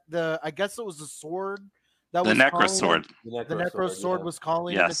got I guess it was the sword. The Necrosword. The Necrosword was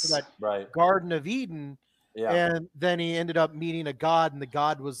calling him into that Garden of Eden. Yeah. And then he ended up meeting a god, and the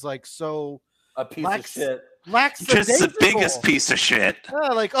god was like a piece of shit. Just the biggest piece of shit.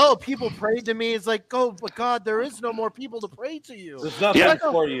 Yeah, like, people prayed to me. It's like, but God, there is no more people to pray to you. There's nothing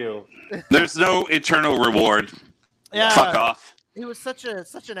for you. There's no eternal reward. Yeah. Fuck off. He was such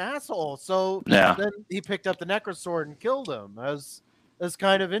an asshole. So then he picked up the Necrosword and killed him. That was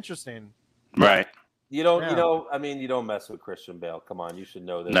kind of interesting. Right. You don't mess with Christian Bale. Come on, you should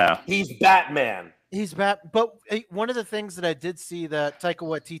know this. No. He's Batman. But one of the things that I did see that Taika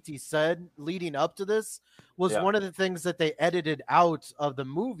Waititi said leading up to this was one of the things that they edited out of the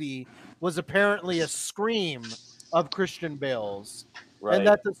movie was apparently a scream of Christian Bale's. Right. And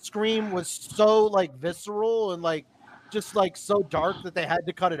that the scream was so like visceral and like just like so dark that they had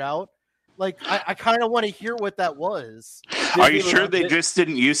to cut it out. Like I kind of want to hear what that was. Are you sure they just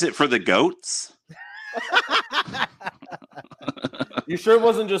didn't use it for the goats? You sure it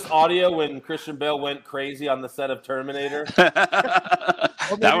wasn't just audio when Christian Bale went crazy on the set of Terminator?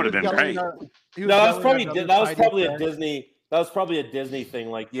 That would have been great. That was probably a Disney thing.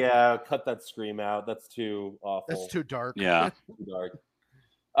 Like, yeah, cut that scream out. That's too awful. That's too dark. Yeah, too dark.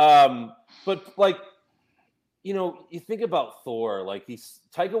 But like, you think about Thor. Like,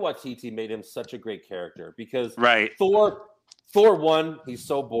 Taika Waititi made him such a great character because Thor 1, he's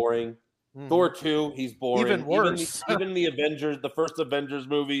so boring. Thor 2, he's boring. Even worse. Even the Avengers, the first Avengers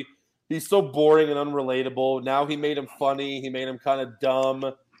movie, he's so boring and unrelatable. Now he made him funny. He made him kind of dumb.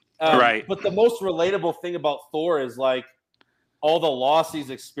 But the most relatable thing about Thor is like all the loss he's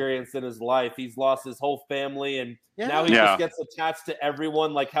experienced in his life. He's lost his whole family, and now he just gets attached to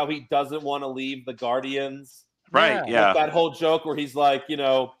everyone. Like how he doesn't want to leave the Guardians. Right. Yeah. Like that whole joke where he's like,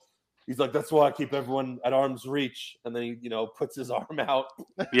 he's like, that's why I keep everyone at arm's reach. And then he, puts his arm out.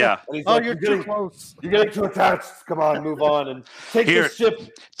 Yeah. And he's like, you're too close. You're getting too attached. Come on, move on. And take the ship.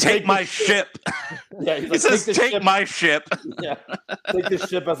 Take my ship. Yeah. He says, take my ship. Yeah. Take this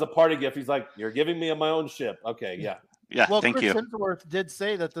ship as a party gift. He's like, you're giving me my own ship. Okay. Yeah. Yeah. Well, thank Chris you. Hemsworth did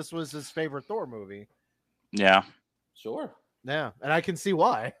say that this was his favorite Thor movie. Yeah. Sure. Yeah. And I can see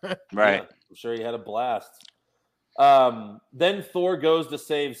why. Right. Yeah, I'm sure he had a blast. Then Thor goes to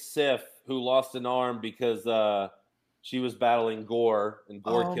save Sif, who lost an arm because she was battling Gore, and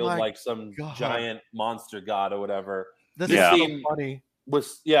Gore killed like some giant monster god or whatever. This is so funny.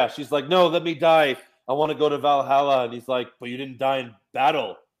 She's like, no, let me die. I want to go to Valhalla. And he's like, but you didn't die in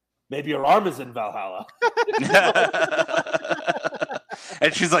battle. Maybe your arm is in Valhalla.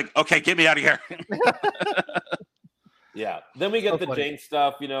 And she's like, okay, get me out of here. Yeah. Then we get the Jane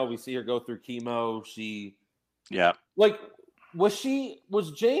stuff. We see her go through chemo. Yeah. Like, was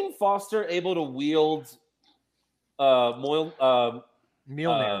Jane Foster able to wield Mjolnir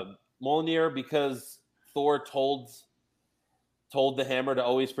because Thor told the hammer to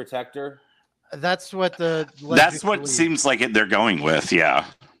always protect her? That's what seems like they're going with, yeah.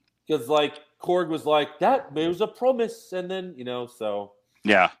 Because like Korg was like, that was a promise, and then so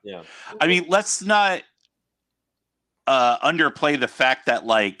yeah. I mean, let's not underplay the fact that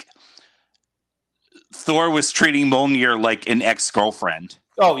like Thor was treating Mjolnir like an ex-girlfriend.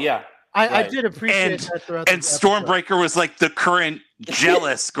 Oh yeah. I did appreciate that throughout the Stormbreaker was like the current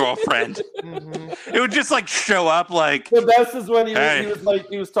jealous girlfriend. Mm-hmm. It would just like show up like. The best is when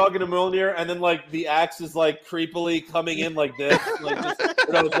he was talking to Mjolnir, and then like the axe is like creepily coming in like this, like just,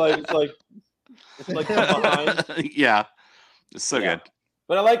 it's like from behind. Yeah, it's so good.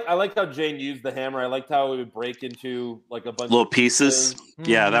 But I like how Jane used the hammer. I liked how it would break into like a bunch little of pieces.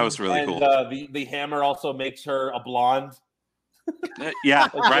 Yeah, that was really cool. The hammer also makes her a blonde. Yeah,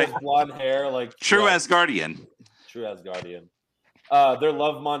 like right. Blonde hair, like true Asgardian. True Asgardian. Their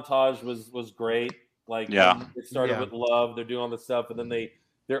love montage was great. Like it started with love. They're doing all this stuff, and then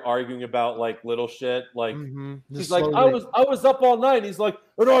they're arguing about like little shit. Like he's like, I was up all night. He's like,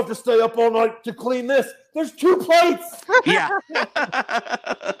 I don't have to stay up all night to clean this. There's 2 plates. Yeah.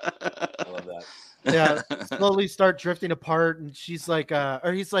 I love that. Yeah, slowly start drifting apart, and she's like,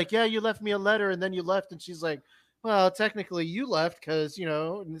 or he's like, yeah, you left me a letter, and then you left, and she's like, well, technically you left because,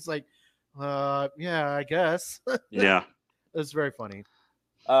 and it's like, yeah, I guess. Yeah. It's very funny.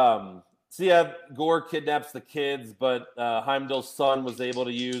 So yeah, Gorr kidnaps the kids, but Heimdall's son was able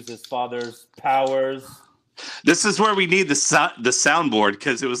to use his father's powers. This is where we need the soundboard,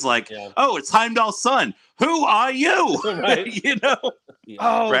 because it was like, oh, it's Heimdall's son. Who are you? Right. Yeah.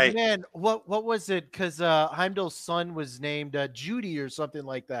 Oh, right. Man, what was it? Because Heimdall's son was named Judy or something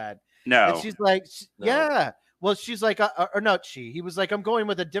like that. No. And she's like, yeah. Well, she's like, or not she. He was like, I'm going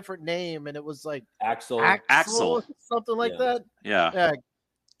with a different name, and it was like Axel, something like that. Yeah.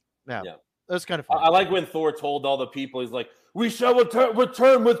 That was kind of fun. I like when Thor told all the people, he's like, we shall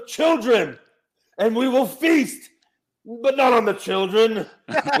return with children, and we will feast, but not on the children.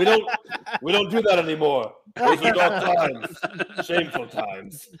 We don't do that anymore. Those are dark times, shameful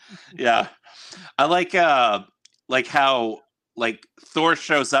times. Yeah, I like how like Thor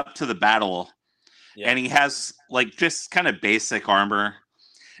shows up to the battle. Yeah. And he has like just kind of basic armor.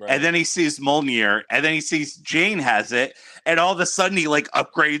 Right. And then he sees Mjolnir, and then he sees Jane has it, and all of a sudden he like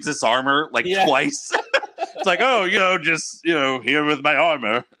upgrades his armor like twice. It's like, oh, just here with my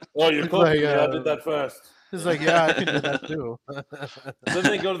armor. Oh, you're close. Like, I did that first. He's like, yeah, I can do that too. Then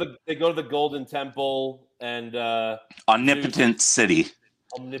they go to the Golden Temple and Omnipotent City.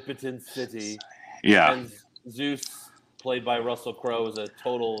 Yeah. And Zeus, played by Russell Crowe, is a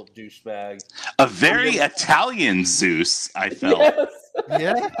total douchebag. A very Italian Zeus, I felt. Yes.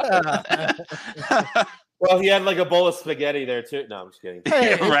 Yeah. Well, he had like a bowl of spaghetti there too. No, I'm just kidding.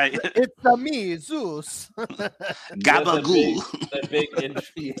 Hey, right. It's me, Zeus. Gabagool. That big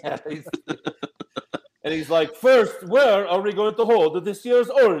entry. And he's like, first, where are we going to hold this year's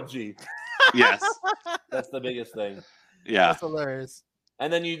orgy? Yes. That's the biggest thing. Yeah. That's hilarious.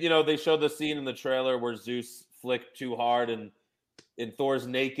 And then they show the scene in the trailer where Zeus flicked too hard and Thor's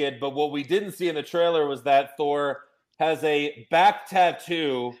naked. But what we didn't see in the trailer was that Thor has a back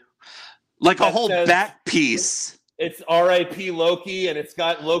tattoo. Like a whole back piece. It's R.I.P. Loki, and it's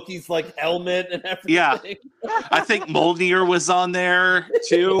got Loki's like helmet and everything. Yeah. I think Mjolnir was on there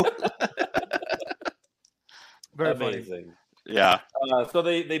too. Very amazing. Funny. Yeah. So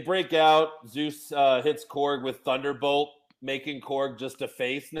they break out. Zeus hits Korg with Thunderbolt, making Korg just a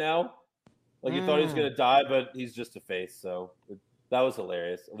face now. Like you thought he was going to die, but he's just a face. So that was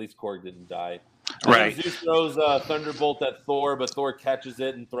hilarious. At least Korg didn't die. Right. Zeus throws Thunderbolt at Thor, but Thor catches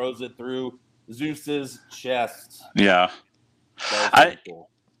it and throws it through Zeus's chest. Yeah. Cool.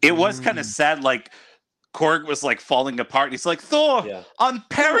 It was kind of sad. Like Korg was like falling apart. He's like, Thor, I'm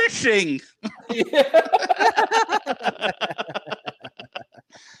perishing.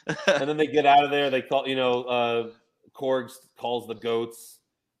 And then they get out of there. They call, Korg calls the goats,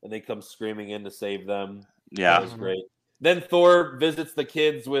 and they come screaming in to save them. Yeah, that was great. Then Thor visits the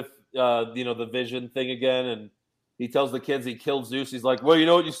kids with the vision thing again, and he tells the kids he killed Zeus. He's like, well, you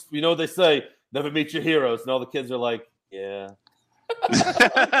know what they say, never meet your heroes. And all the kids are like, yeah.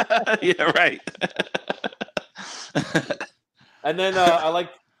 Yeah, right. And then I like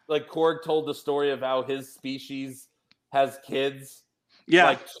Korg told the story of how his species has kids. Yeah.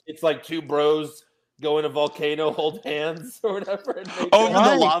 Like it's like two bros go in a volcano, hold hands or whatever. And over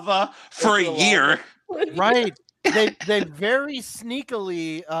the lava for a year. Right. They very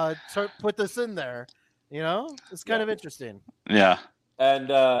sneakily put this in there. It's kind of interesting. Yeah. And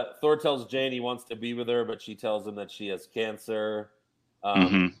Thor tells Jane he wants to be with her, but she tells him that she has cancer.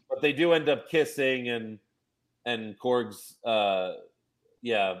 But they do end up kissing, and Korg's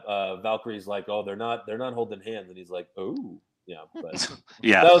Valkyrie's like, oh, they're not holding hands, and he's like, oh, yeah, but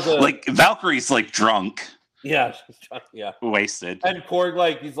yeah, like Valkyrie's like drunk. Yeah, she's drunk. Yeah, wasted. And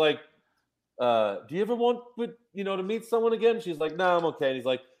Korg he's like, do you ever want to meet someone again? She's like, no, I'm okay. And he's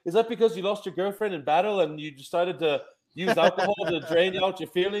like, is that because you lost your girlfriend in battle and you decided to use alcohol to drain out your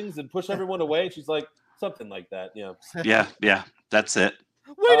feelings and push everyone away? She's like, something like that. Yeah. Yeah. That's it.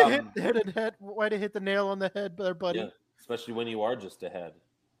 Way to hit the nail on the head there, buddy. Yeah, especially when you are just ahead.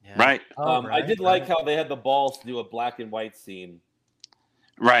 Yeah. Right. I did like how they had the balls to do a black and white scene.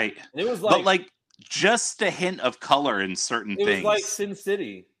 Right. And it was like, but like just a hint of color in certain things. It was like Sin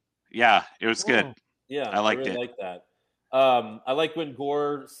City. Yeah, it was good. Yeah, I liked really it. Like that. I like when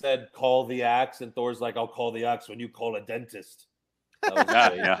Gore said, "Call the axe," and Thor's like, "I'll call the axe when you call a dentist."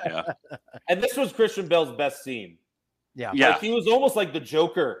 Yeah. And this was Christian Bale's best scene. Yeah. Like, he was almost like the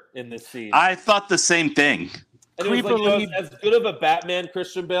Joker in this scene. I thought the same thing. And it was like, as good of a Batman,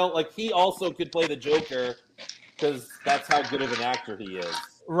 Christian Bale, like he also could play the Joker because that's how good of an actor he is.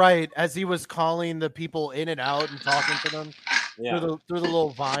 Right, as he was calling the people in and out and talking to them through the little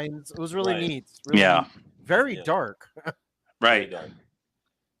vines. It was really neat. Really very dark. Right. Very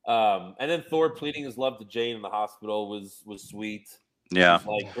dark. And then Thor pleading his love to Jane in the hospital was sweet. Yeah. He's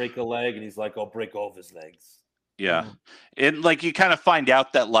like, break a leg, and he's like, I'll break all of his legs. Yeah. And like you kind of find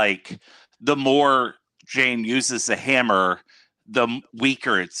out that like the more Jane uses the hammer, the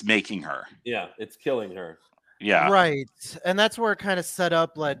weaker it's making her. Yeah, it's killing her. Yeah. Right. And that's where it kind of set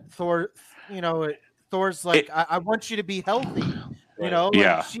up like Thor, Thor's like, I want you to be healthy. You know?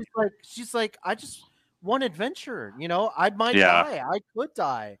 Yeah. She's like, I just want adventure. I might die. I could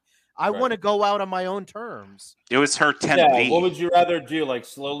die. I want to go out on my own terms. It was her 10th What would you rather do? Like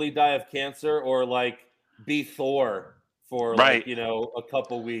slowly die of cancer or like be Thor for like, a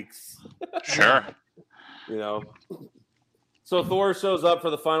couple weeks? Sure. So Thor shows up for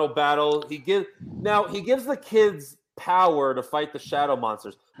the final battle. He gives the kids power to fight the shadow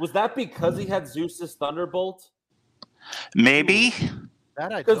monsters. Was that because he had Zeus's thunderbolt? Maybe.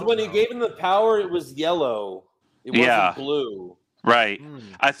 Because when he gave him the power, it was yellow. It wasn't blue. Right.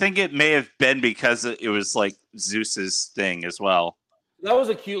 I think it may have been because it was like Zeus's thing as well. That was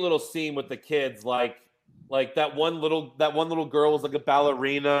a cute little scene with the kids. Like that one little girl was like a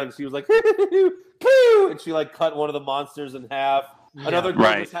ballerina, and she was like, and she like cut one of the monsters in half. Yeah. Another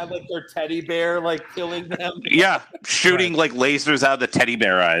girl just had like their teddy bear like killing them. Yeah, shooting like lasers out of the teddy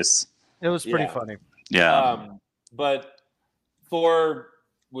bear eyes. It was pretty funny. Yeah. But Thor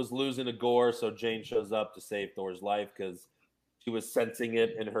was losing to Gore, so Jane shows up to save Thor's life because she was sensing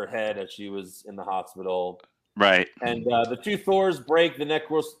it in her head as she was in the hospital. Right. And the two Thors break the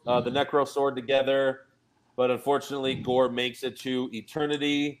Necro sword together, but unfortunately Gore makes it to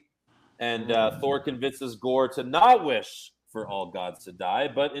eternity. And Thor convinces Gore to not wish for all gods to die,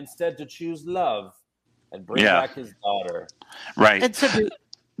 but instead to choose love and bring back his daughter. Right.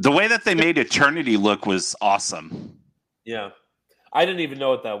 The way that they made eternity look was awesome. Yeah. I didn't even know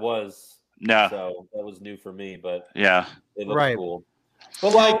what that was. No. So that was new for me, but it looked cool.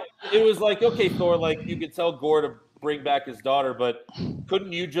 But like, it was like, okay, Thor, like you could tell Gore to bring back his daughter, but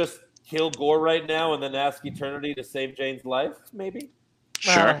couldn't you just kill Gore right now and then ask eternity to save Jane's life? Maybe.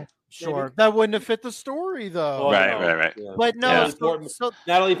 Sure. Sure. That wouldn't have fit the story though. Right. Yeah. But no,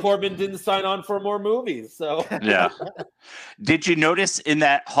 Natalie Portman didn't sign on for more movies. So yeah. Did you notice in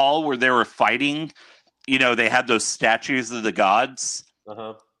that hall where they were fighting, they had those statues of the gods?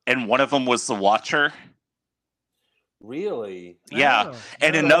 Uh-huh. And one of them was the Watcher. Really? Yeah.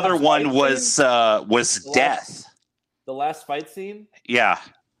 And another one was Death. The last fight scene? Yeah.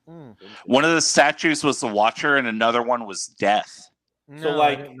 One of the statues was the Watcher and another one was Death. So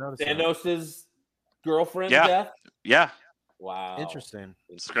like Thanos' girlfriend Death? Yeah. Wow. Interesting.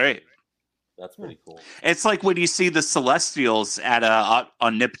 It's great. That's pretty cool. It's like when you see the Celestials at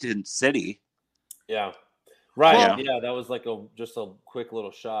Omnipotent City. Yeah. Right. Yeah, that was like just a quick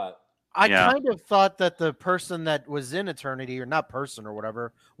little shot. I kind of thought that the person that was in Eternity, or not person or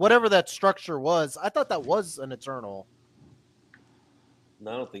whatever that structure was, I thought that was an Eternal.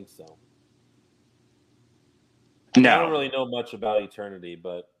 No, I don't think so. No. I don't really know much about Eternity,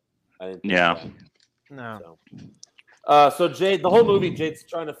 but I didn't think so. No. So Jade, the whole movie, Jade's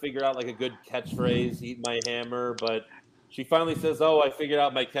trying to figure out like a good catchphrase, eat my hammer, but she finally says, I figured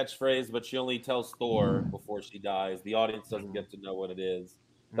out my catchphrase, but she only tells Thor before she dies. The audience doesn't get to know what it is.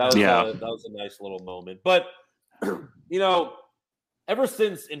 That was a nice little moment. But, ever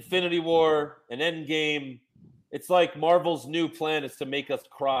since Infinity War and Endgame, it's like Marvel's new plan is to make us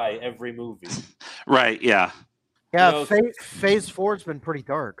cry every movie. Right, yeah. Yeah, Phase 4's been pretty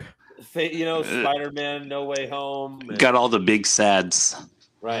dark. Spider-Man, No Way Home. Got all the big sads.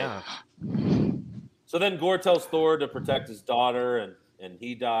 Right. Yeah. So then Gore tells Thor to protect his daughter, and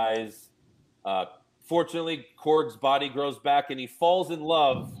he dies. Fortunately, Korg's body grows back, and he falls in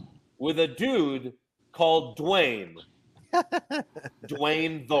love with a dude called Dwayne.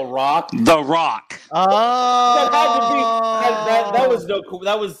 Dwayne The Rock. The Rock. Oh, That had to be. That was no cool.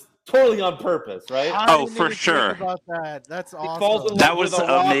 That was totally on purpose, right? Oh, for sure. About that. That's awesome. Falls in love That was with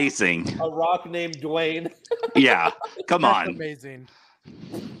a amazing. A rock named Dwayne. Yeah, come That's on. amazing.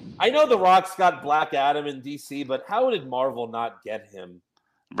 I know The Rock's got Black Adam in DC, but how did Marvel not get him?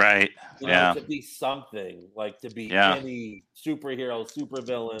 Right. You know, to be something, like to be any superhero,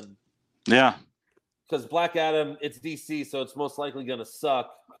 supervillain. Yeah. Because Black Adam, it's DC, so it's most likely going to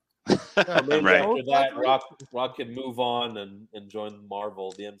suck. Maybe Right. after that, Rock can move on and join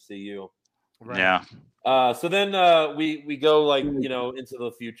Marvel, the MCU. Right. Yeah. So then we go like into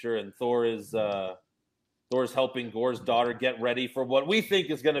the future, and Thor's helping Gore's daughter get ready for what we think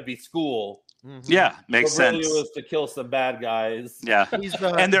is going to be school. Mm-hmm. Yeah, makes but really sense. It was to kill some bad guys. Yeah,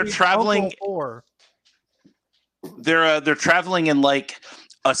 and they're traveling. They're traveling in like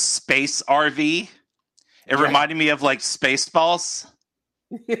a space RV. It reminded me of like Spaceballs.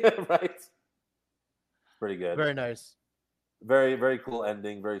 Yeah, right. Pretty good. Very nice. Very, very cool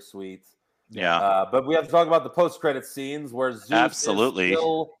ending. Very sweet. Yeah. But we have to talk about the post-credit scenes where Zeus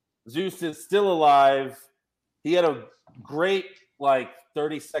is still alive. He had a great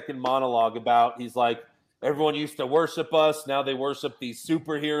 30-second monologue about he's like, everyone used to worship us, now they worship these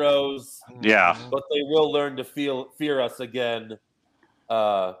superheroes. Yeah. But they will learn to fear us again.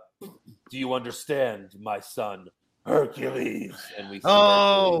 Do you understand, my son? Hercules. And we see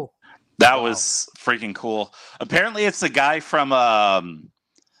Hercules. That was freaking cool. Apparently it's the guy from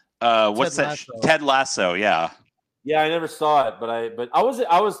what's that? Ted Lasso, yeah. Yeah, I never saw it, but I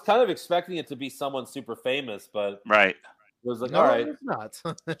was kind of expecting it to be someone super famous, but right. It was like, all right. It's not.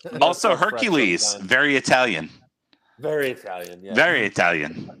 Also, Hercules, very Italian. Very Italian, yeah. Very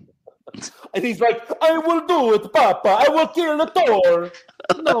Italian. And he's like, I will do it, Papa. I will kill the Thor.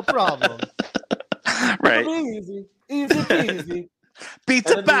 No problem. Right. Easy peasy.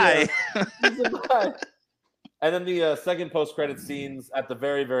 Pizza pie. And then the second post-credit scenes at the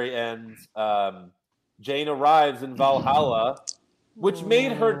very, very end, Jane arrives in Valhalla, which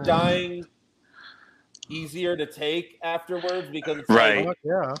made her dying easier to take afterwards because it's right. like,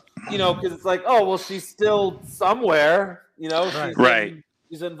 because it's like, oh, well, she's still somewhere,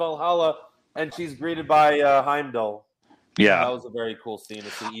 she's in Valhalla, and she's greeted by Heimdall. Yeah, that was a very cool scene to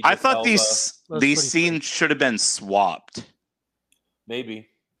see. Idris I thought Elba. these scenes should have been swapped. Maybe.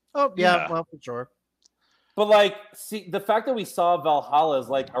 Oh yeah, well, for sure. But see, the fact that we saw Valhalla is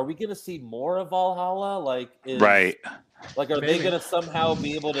like, are we going to see more of Valhalla? Right. Like, are they going to somehow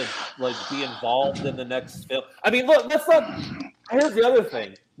be able to be involved in the next film? I mean, look, let's not. Here's the other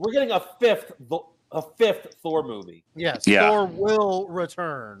thing: we're getting a fifth Thor movie. Yes, Thor will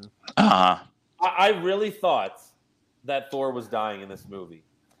return. I really thought that Thor was dying in this movie.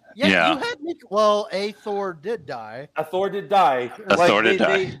 Yeah. You had me. Well, a Thor did die. A Thor did die. Thor did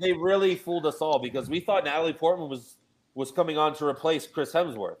die. They really fooled us all because we thought Natalie Portman was coming on to replace Chris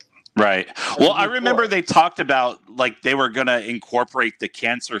Hemsworth. Right. Well, I remember they talked about they were going to incorporate the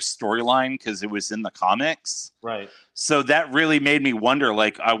cancer storyline because it was in the comics. Right. So that really made me wonder.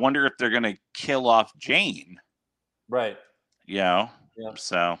 I wonder if they're going to kill off Jane. Right. Yeah.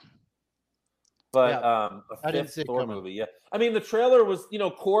 So. But a fifth Thor movie, yeah. I mean, the trailer was,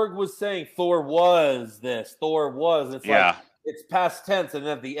 Korg was saying Thor was this, Thor was. It's it's past tense, and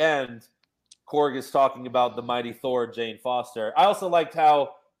at the end, Korg is talking about the mighty Thor, Jane Foster. I also liked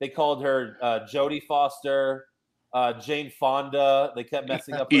how they called her Jodie Foster, Jane Fonda. They kept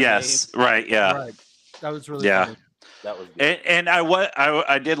messing up her name. Right, yeah. Right. That was really funny. That was good. And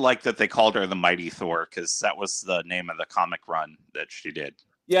I did like that they called her the mighty Thor because that was the name of the comic run that she did.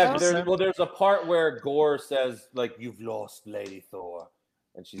 Yeah, there's a part where Gore says, you've lost Lady Thor.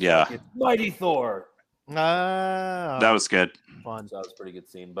 And she's like, it's Mighty Thor. That was good. Fun. So that was a pretty good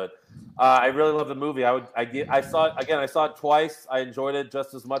scene. But I really love the movie. I saw it twice. I enjoyed it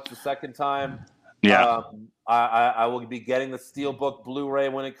just as much the second time. Yeah. I will be getting the Steelbook Blu-ray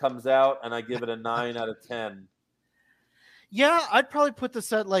when it comes out, and I give it a 9 out of 10. Yeah, I'd probably put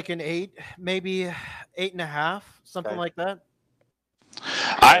this at an 8, maybe 8.5, something like that.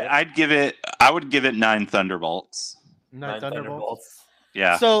 I would give it 9 Thunderbolts. 9 Thunderbolts.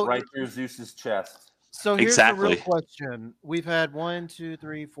 Yeah. So right through Zeus's chest. So here's the real question. We've had 1, 2,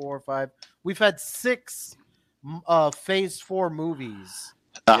 3, 4, 5. We've had 6 Phase 4 movies.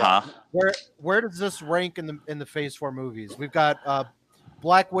 Where does this rank in the Phase 4 movies? We've got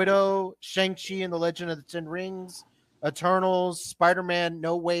Black Widow, Shang-Chi and the Legend of the Ten Rings, Eternals, Spider-Man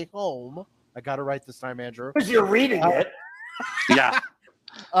No Way Home. I got it right this time, Andrew. Because you're reading it. Yeah.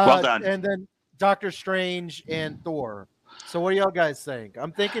 Well done. And then Doctor Strange and Thor. So what do y'all guys think?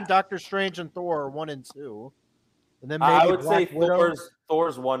 I'm thinking Doctor Strange and Thor are 1 and 2. And then maybe I would Black say Widow.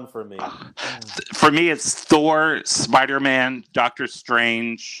 Thor's one for me. For me, it's Thor, Spider-Man, Doctor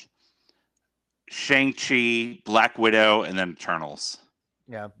Strange, Shang-Chi, Black Widow, and then Eternals.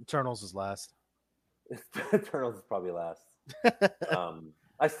 Yeah, Eternals is last. Eternals is probably last.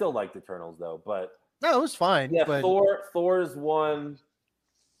 I still liked Eternals though, but no, it was fine. Yeah, but... Thor's 1,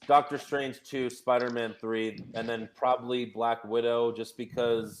 Doctor Strange 2, Spider-Man 3, and then probably Black Widow, just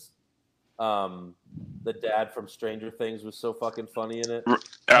because the dad from Stranger Things was so fucking funny in it.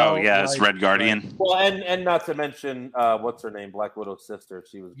 Oh yeah, it's Red Guardian. Right. Well, and not to mention what's her name, Black Widow's sister.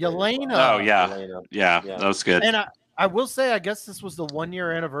 She was Yelena. Oh yeah. Yeah, that was good. And I will say, I guess this was the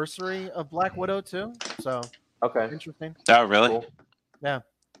 1-year anniversary of Black Widow too. So okay, interesting. Oh really? Cool. Yeah.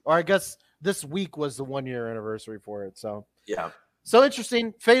 Or I guess this week was the 1-year anniversary for it. So yeah. So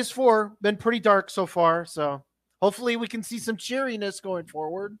interesting. Phase 4 been pretty dark so far. So hopefully we can see some cheeriness going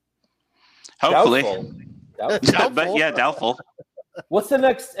forward. Hopefully. Doubtful. But yeah, doubtful. What's the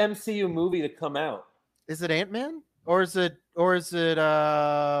next MCU movie to come out? Is it Ant-Man? Or is it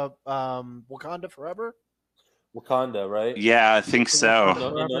Wakanda Forever? Wakanda, right? Yeah, I think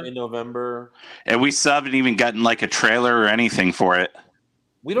so. In November. And we still haven't even gotten like a trailer or anything for it.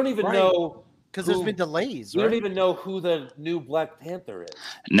 We don't even know because there's been delays. We don't even know who the new Black Panther is.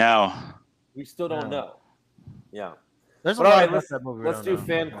 No. We still don't know. Yeah. There's a lot about that movie. Let's do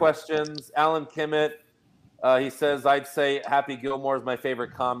fan questions. Alan Kimmett, he says, I'd say Happy Gilmore is my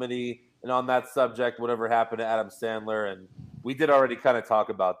favorite comedy. And on that subject, whatever happened to Adam Sandler. And we did already kind of talk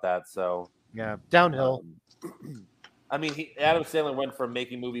about that. So yeah, downhill. I mean, Adam Sandler went from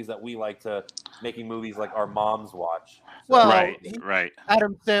making movies that we like to making movies like our moms watch. So, well, right.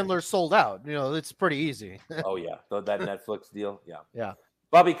 Adam Sandler sold out. You know, it's pretty easy. Oh yeah, that Netflix deal. Yeah. Yeah.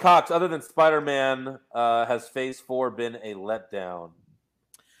 Bobby Cox, other than Spider-Man, has Phase 4 been a letdown?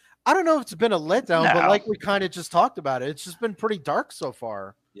 I don't know if it's been a letdown, but like we kind of just talked about it, it's just been pretty dark so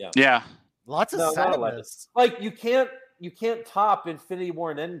far. Yeah. Lots of sadness. Like you can't top Infinity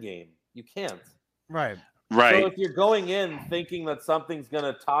War and Endgame. You can't. Right. So if you're going in thinking that something's going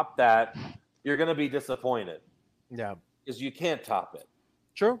to top that, you're going to be disappointed. Yeah. Because you can't top it.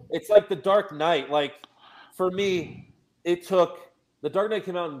 True. It's like The Dark Knight. Like for me, The Dark Knight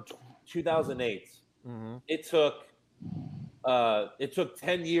came out in 2008. Mm-hmm. It took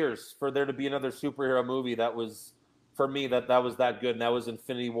 10 years for there to be another superhero movie that was, for me, that was that good, and that was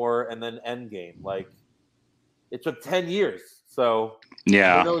Infinity War and then Endgame. Like, it took 10 years, so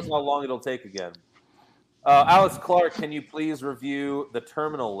yeah, who knows how long it'll take again. Alex Clark, can you please review The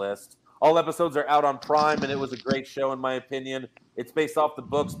Terminal List? All episodes are out on Prime, and it was a great show in my opinion. It's based off the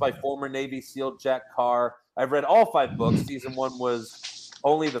books by former Navy SEAL Jack Carr. I've read all 5 books. Season 1 was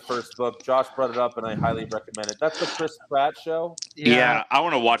only the first book. Josh brought it up, and I highly recommend it. That's the Chris Pratt show? Yeah, I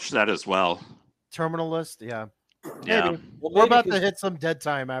want to watch that as well. Terminal List, yeah. Yeah. Well, we're about to hit some dead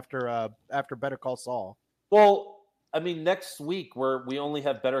time after Better Call Saul. Well, I mean, next week we only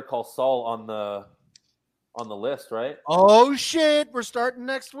have Better Call Saul on the list, right? Oh, shit. We're starting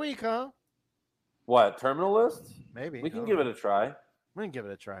next week, huh? What, Terminal List? Maybe. We can give it a try. We can give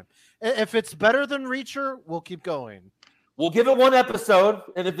it a try. If it's better than Reacher, we'll keep going. We'll give it 1 episode,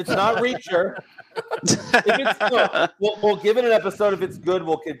 and if it's not Reacher, we'll give it an episode. If it's good,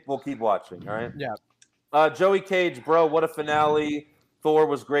 we'll keep watching. All right. Yeah. Joey Cage, bro, what a finale! Thor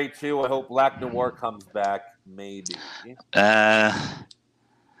was great too. I hope Black Noir comes back. Maybe.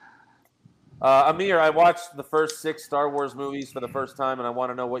 Amir, I watched the first 6 Star Wars movies for the first time, and I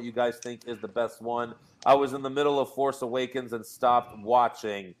want to know what you guys think is the best one. I was in the middle of Force Awakens and stopped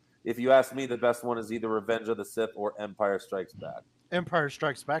watching. If you ask me, the best one is either Revenge of the Sith or Empire Strikes Back. Empire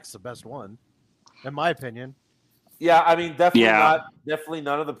Strikes Back's the best one, in my opinion. Yeah, I mean, definitely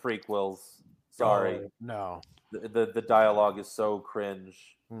none of the prequels. Sorry. Oh, no. The dialogue is so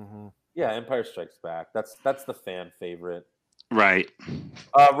cringe. Mm-hmm. Yeah, Empire Strikes Back. That's the fan favorite. Right.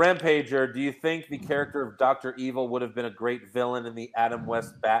 Rampager, do you think the character of Dr. Evil would have been a great villain in the Adam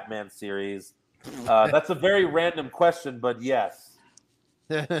West Batman series? That's a very random question, but yes.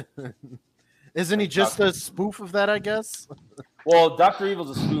 Isn't he just a spoof of that, I guess? Well, Dr.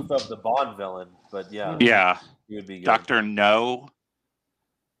 Evil's a spoof of the Bond villain, but yeah. Yeah. He would be good. Dr. No,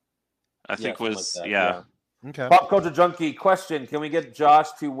 I think was, like that, yeah. Okay. Pop Culture Junkie, question. Can we get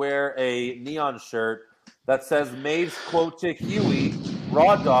Josh to wear a neon shirt that says Maeve's quote to Huey,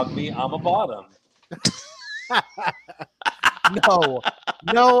 raw dog me, I'm a bottom?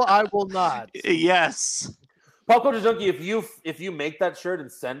 No, I will not. Yes. Pop Culture Junkie, if you make that shirt and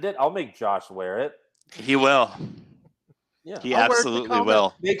send it, I'll make Josh wear it. He will. Yeah, he absolutely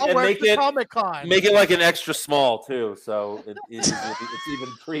will. Make it Comic-Con. Make it like an extra small too, so it's even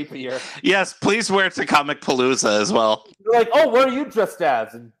creepier. Yes, please wear it to Comic Palooza as well. You're like, oh, what are you dressed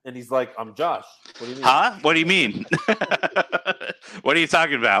as? And he's like, I'm Josh. What do you mean? Huh? What do you mean? What are you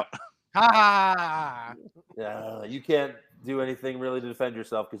talking about? Ha! Yeah, you can't do anything really to defend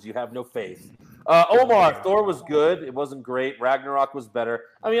yourself because you have no face. Omar, Thor was good. It wasn't great. Ragnarok was better.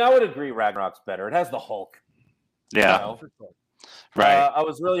 I mean, I would agree Ragnarok's better. It has the Hulk. Yeah. You know? Right. I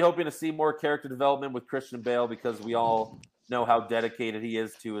was really hoping to see more character development with Christian Bale because we all know how dedicated he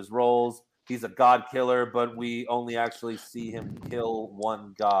is to his roles. He's a god killer, but we only actually see him kill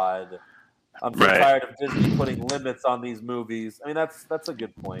one god. I'm so tired of Disney putting limits on these movies. I mean, that's a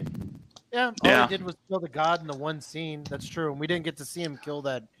good point. Yeah, all he did was kill the god in the one scene. That's true. And we didn't get to see him kill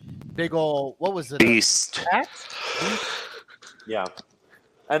that big old, what was it? Beast. Yeah.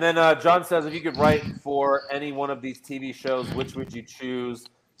 And then John says, if you could write for any one of these TV shows, which would you choose?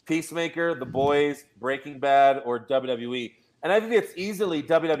 Peacemaker, The Boys, Breaking Bad, or WWE? And I think it's easily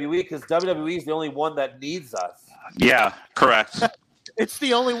WWE because WWE is the only one that needs us. Yeah, correct. It's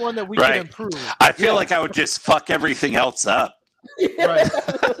the only one that we can improve. I feel like I would just fuck everything else up. Right.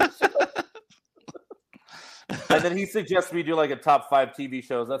 And then he suggests we do like a top 5 TV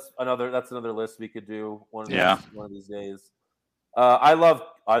shows. That's another list we could do one of these days. I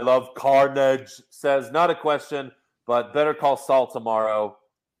love Carnage. Says not a question, but Better Call Saul tomorrow.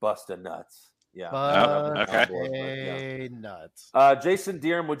 Bustin' nuts. Yeah. Okay. Nuts. Jason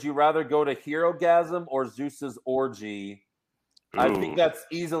Deerham, would you rather go to Herogasm or Zeus's orgy? Ooh. I think that's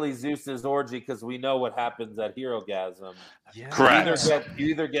easily Zeus's orgy because we know what happens at Herogasm. Yeah. Correct. You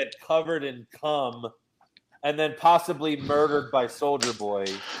either get covered in cum and then possibly murdered by Soldier Boy.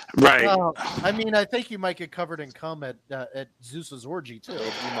 Right. Well, I mean, I think you might get covered in cum at Zeus's orgy too.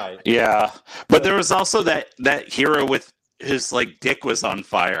 You might. Yeah, but there was also that hero with his like dick was on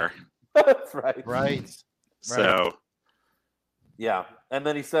fire. That's right. Right. So. Yeah, and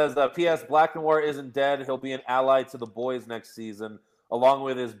then he says, P.S. Black Noir isn't dead. He'll be an ally to the Boys next season, along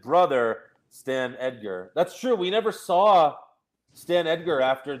with his brother Stan Edgar. That's true. We never saw Stan Edgar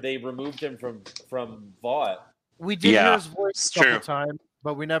after they removed him from Vought. We did hear his voice a couple times,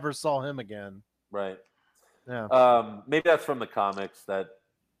 but we never saw him again. Right. Yeah. Maybe that's from the comics that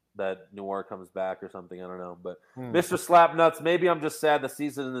Noir comes back or something. I don't know. But Mr. Slapnuts, maybe I'm just sad the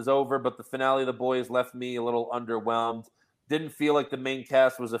season is over, but the finale of The Boys left me a little underwhelmed. Didn't feel like the main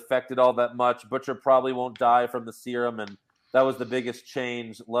cast was affected all that much. Butcher probably won't die from the serum, and that was the biggest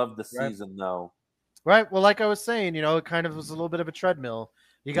change. Loved the season, though. Right. Well, like I was saying, it kind of was a little bit of a treadmill.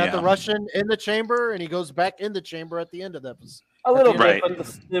 You got the Russian in the chamber, and he goes back in the chamber at the end of the episode. A little bit, but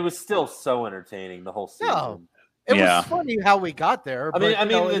it was still so entertaining, the whole season. No, it was funny how we got there. I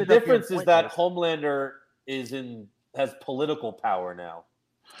mean, the difference is that Homelander has political power now.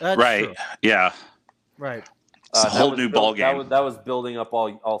 That's right. True. Yeah. Right. It's a whole new ballgame. That was building up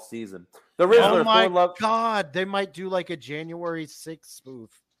all season. The Riddler. Oh my God! They might do like a January 6th spoof.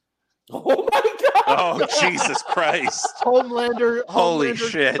 Oh my God! Oh Jesus Christ! Homelander. Holy Homelander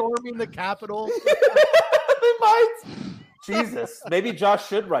shit! Storming the Capitol. They might. Jesus, maybe Josh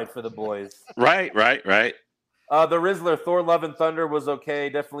should write for The Boys. Right. The Riddler, Thor: Love and Thunder was okay.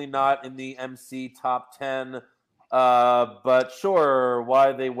 Definitely not in the MC top 10. But sure,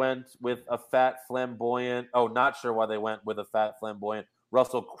 why they went with a fat flamboyant. Oh, not sure why they went with a fat flamboyant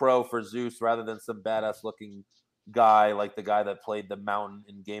Russell Crowe for Zeus rather than some badass looking guy like the guy that played the Mountain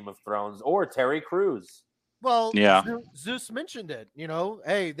in Game of Thrones or Terry Crews. Well, yeah. Zeus mentioned it.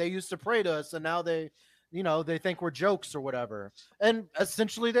 Hey, they used to pray to us, and now they think we're jokes or whatever. And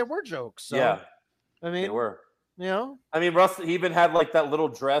essentially, they were jokes. So, yeah, I mean, they were. I mean, Russell he even had like that little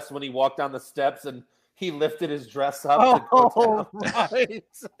dress when he walked down the steps and he lifted his dress up. Right.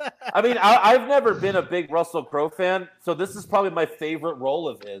 I mean, I've never been a big Russell Crowe fan, so this is probably my favorite role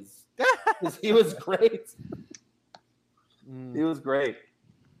of his. He was great. He was great.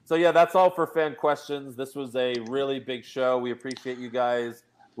 So, yeah, that's all for fan questions. This was a really big show. We appreciate you guys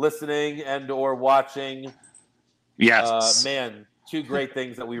listening and or watching. Yes. Man, 2 great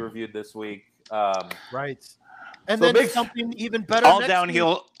things that we reviewed this week. Right. And then something even better.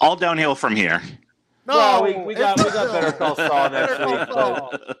 All downhill from here. No, well, we got Better Call Saul next week.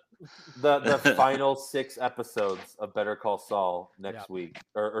 The final 6 episodes of Better Call Saul next week,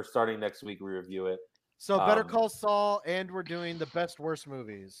 or starting next week, we review it. So Better Call Saul, and we're doing the best worst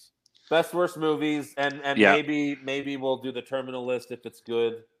movies. Best worst movies, and maybe we'll do the terminal list if it's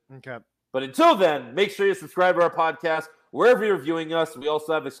good. Okay. But until then, make sure you subscribe to our podcast wherever you're viewing us. We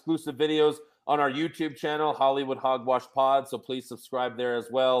also have exclusive videos on our YouTube channel, Hollywood Hogwash Pod. So please subscribe there as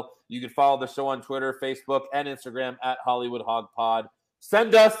well. You can follow the show on Twitter, Facebook, and Instagram at Hollywood Hog Pod.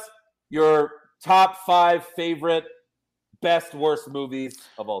 Send us your top 5 favorite, best, worst movies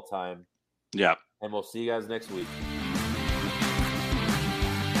of all time. Yeah. And we'll see you guys next week.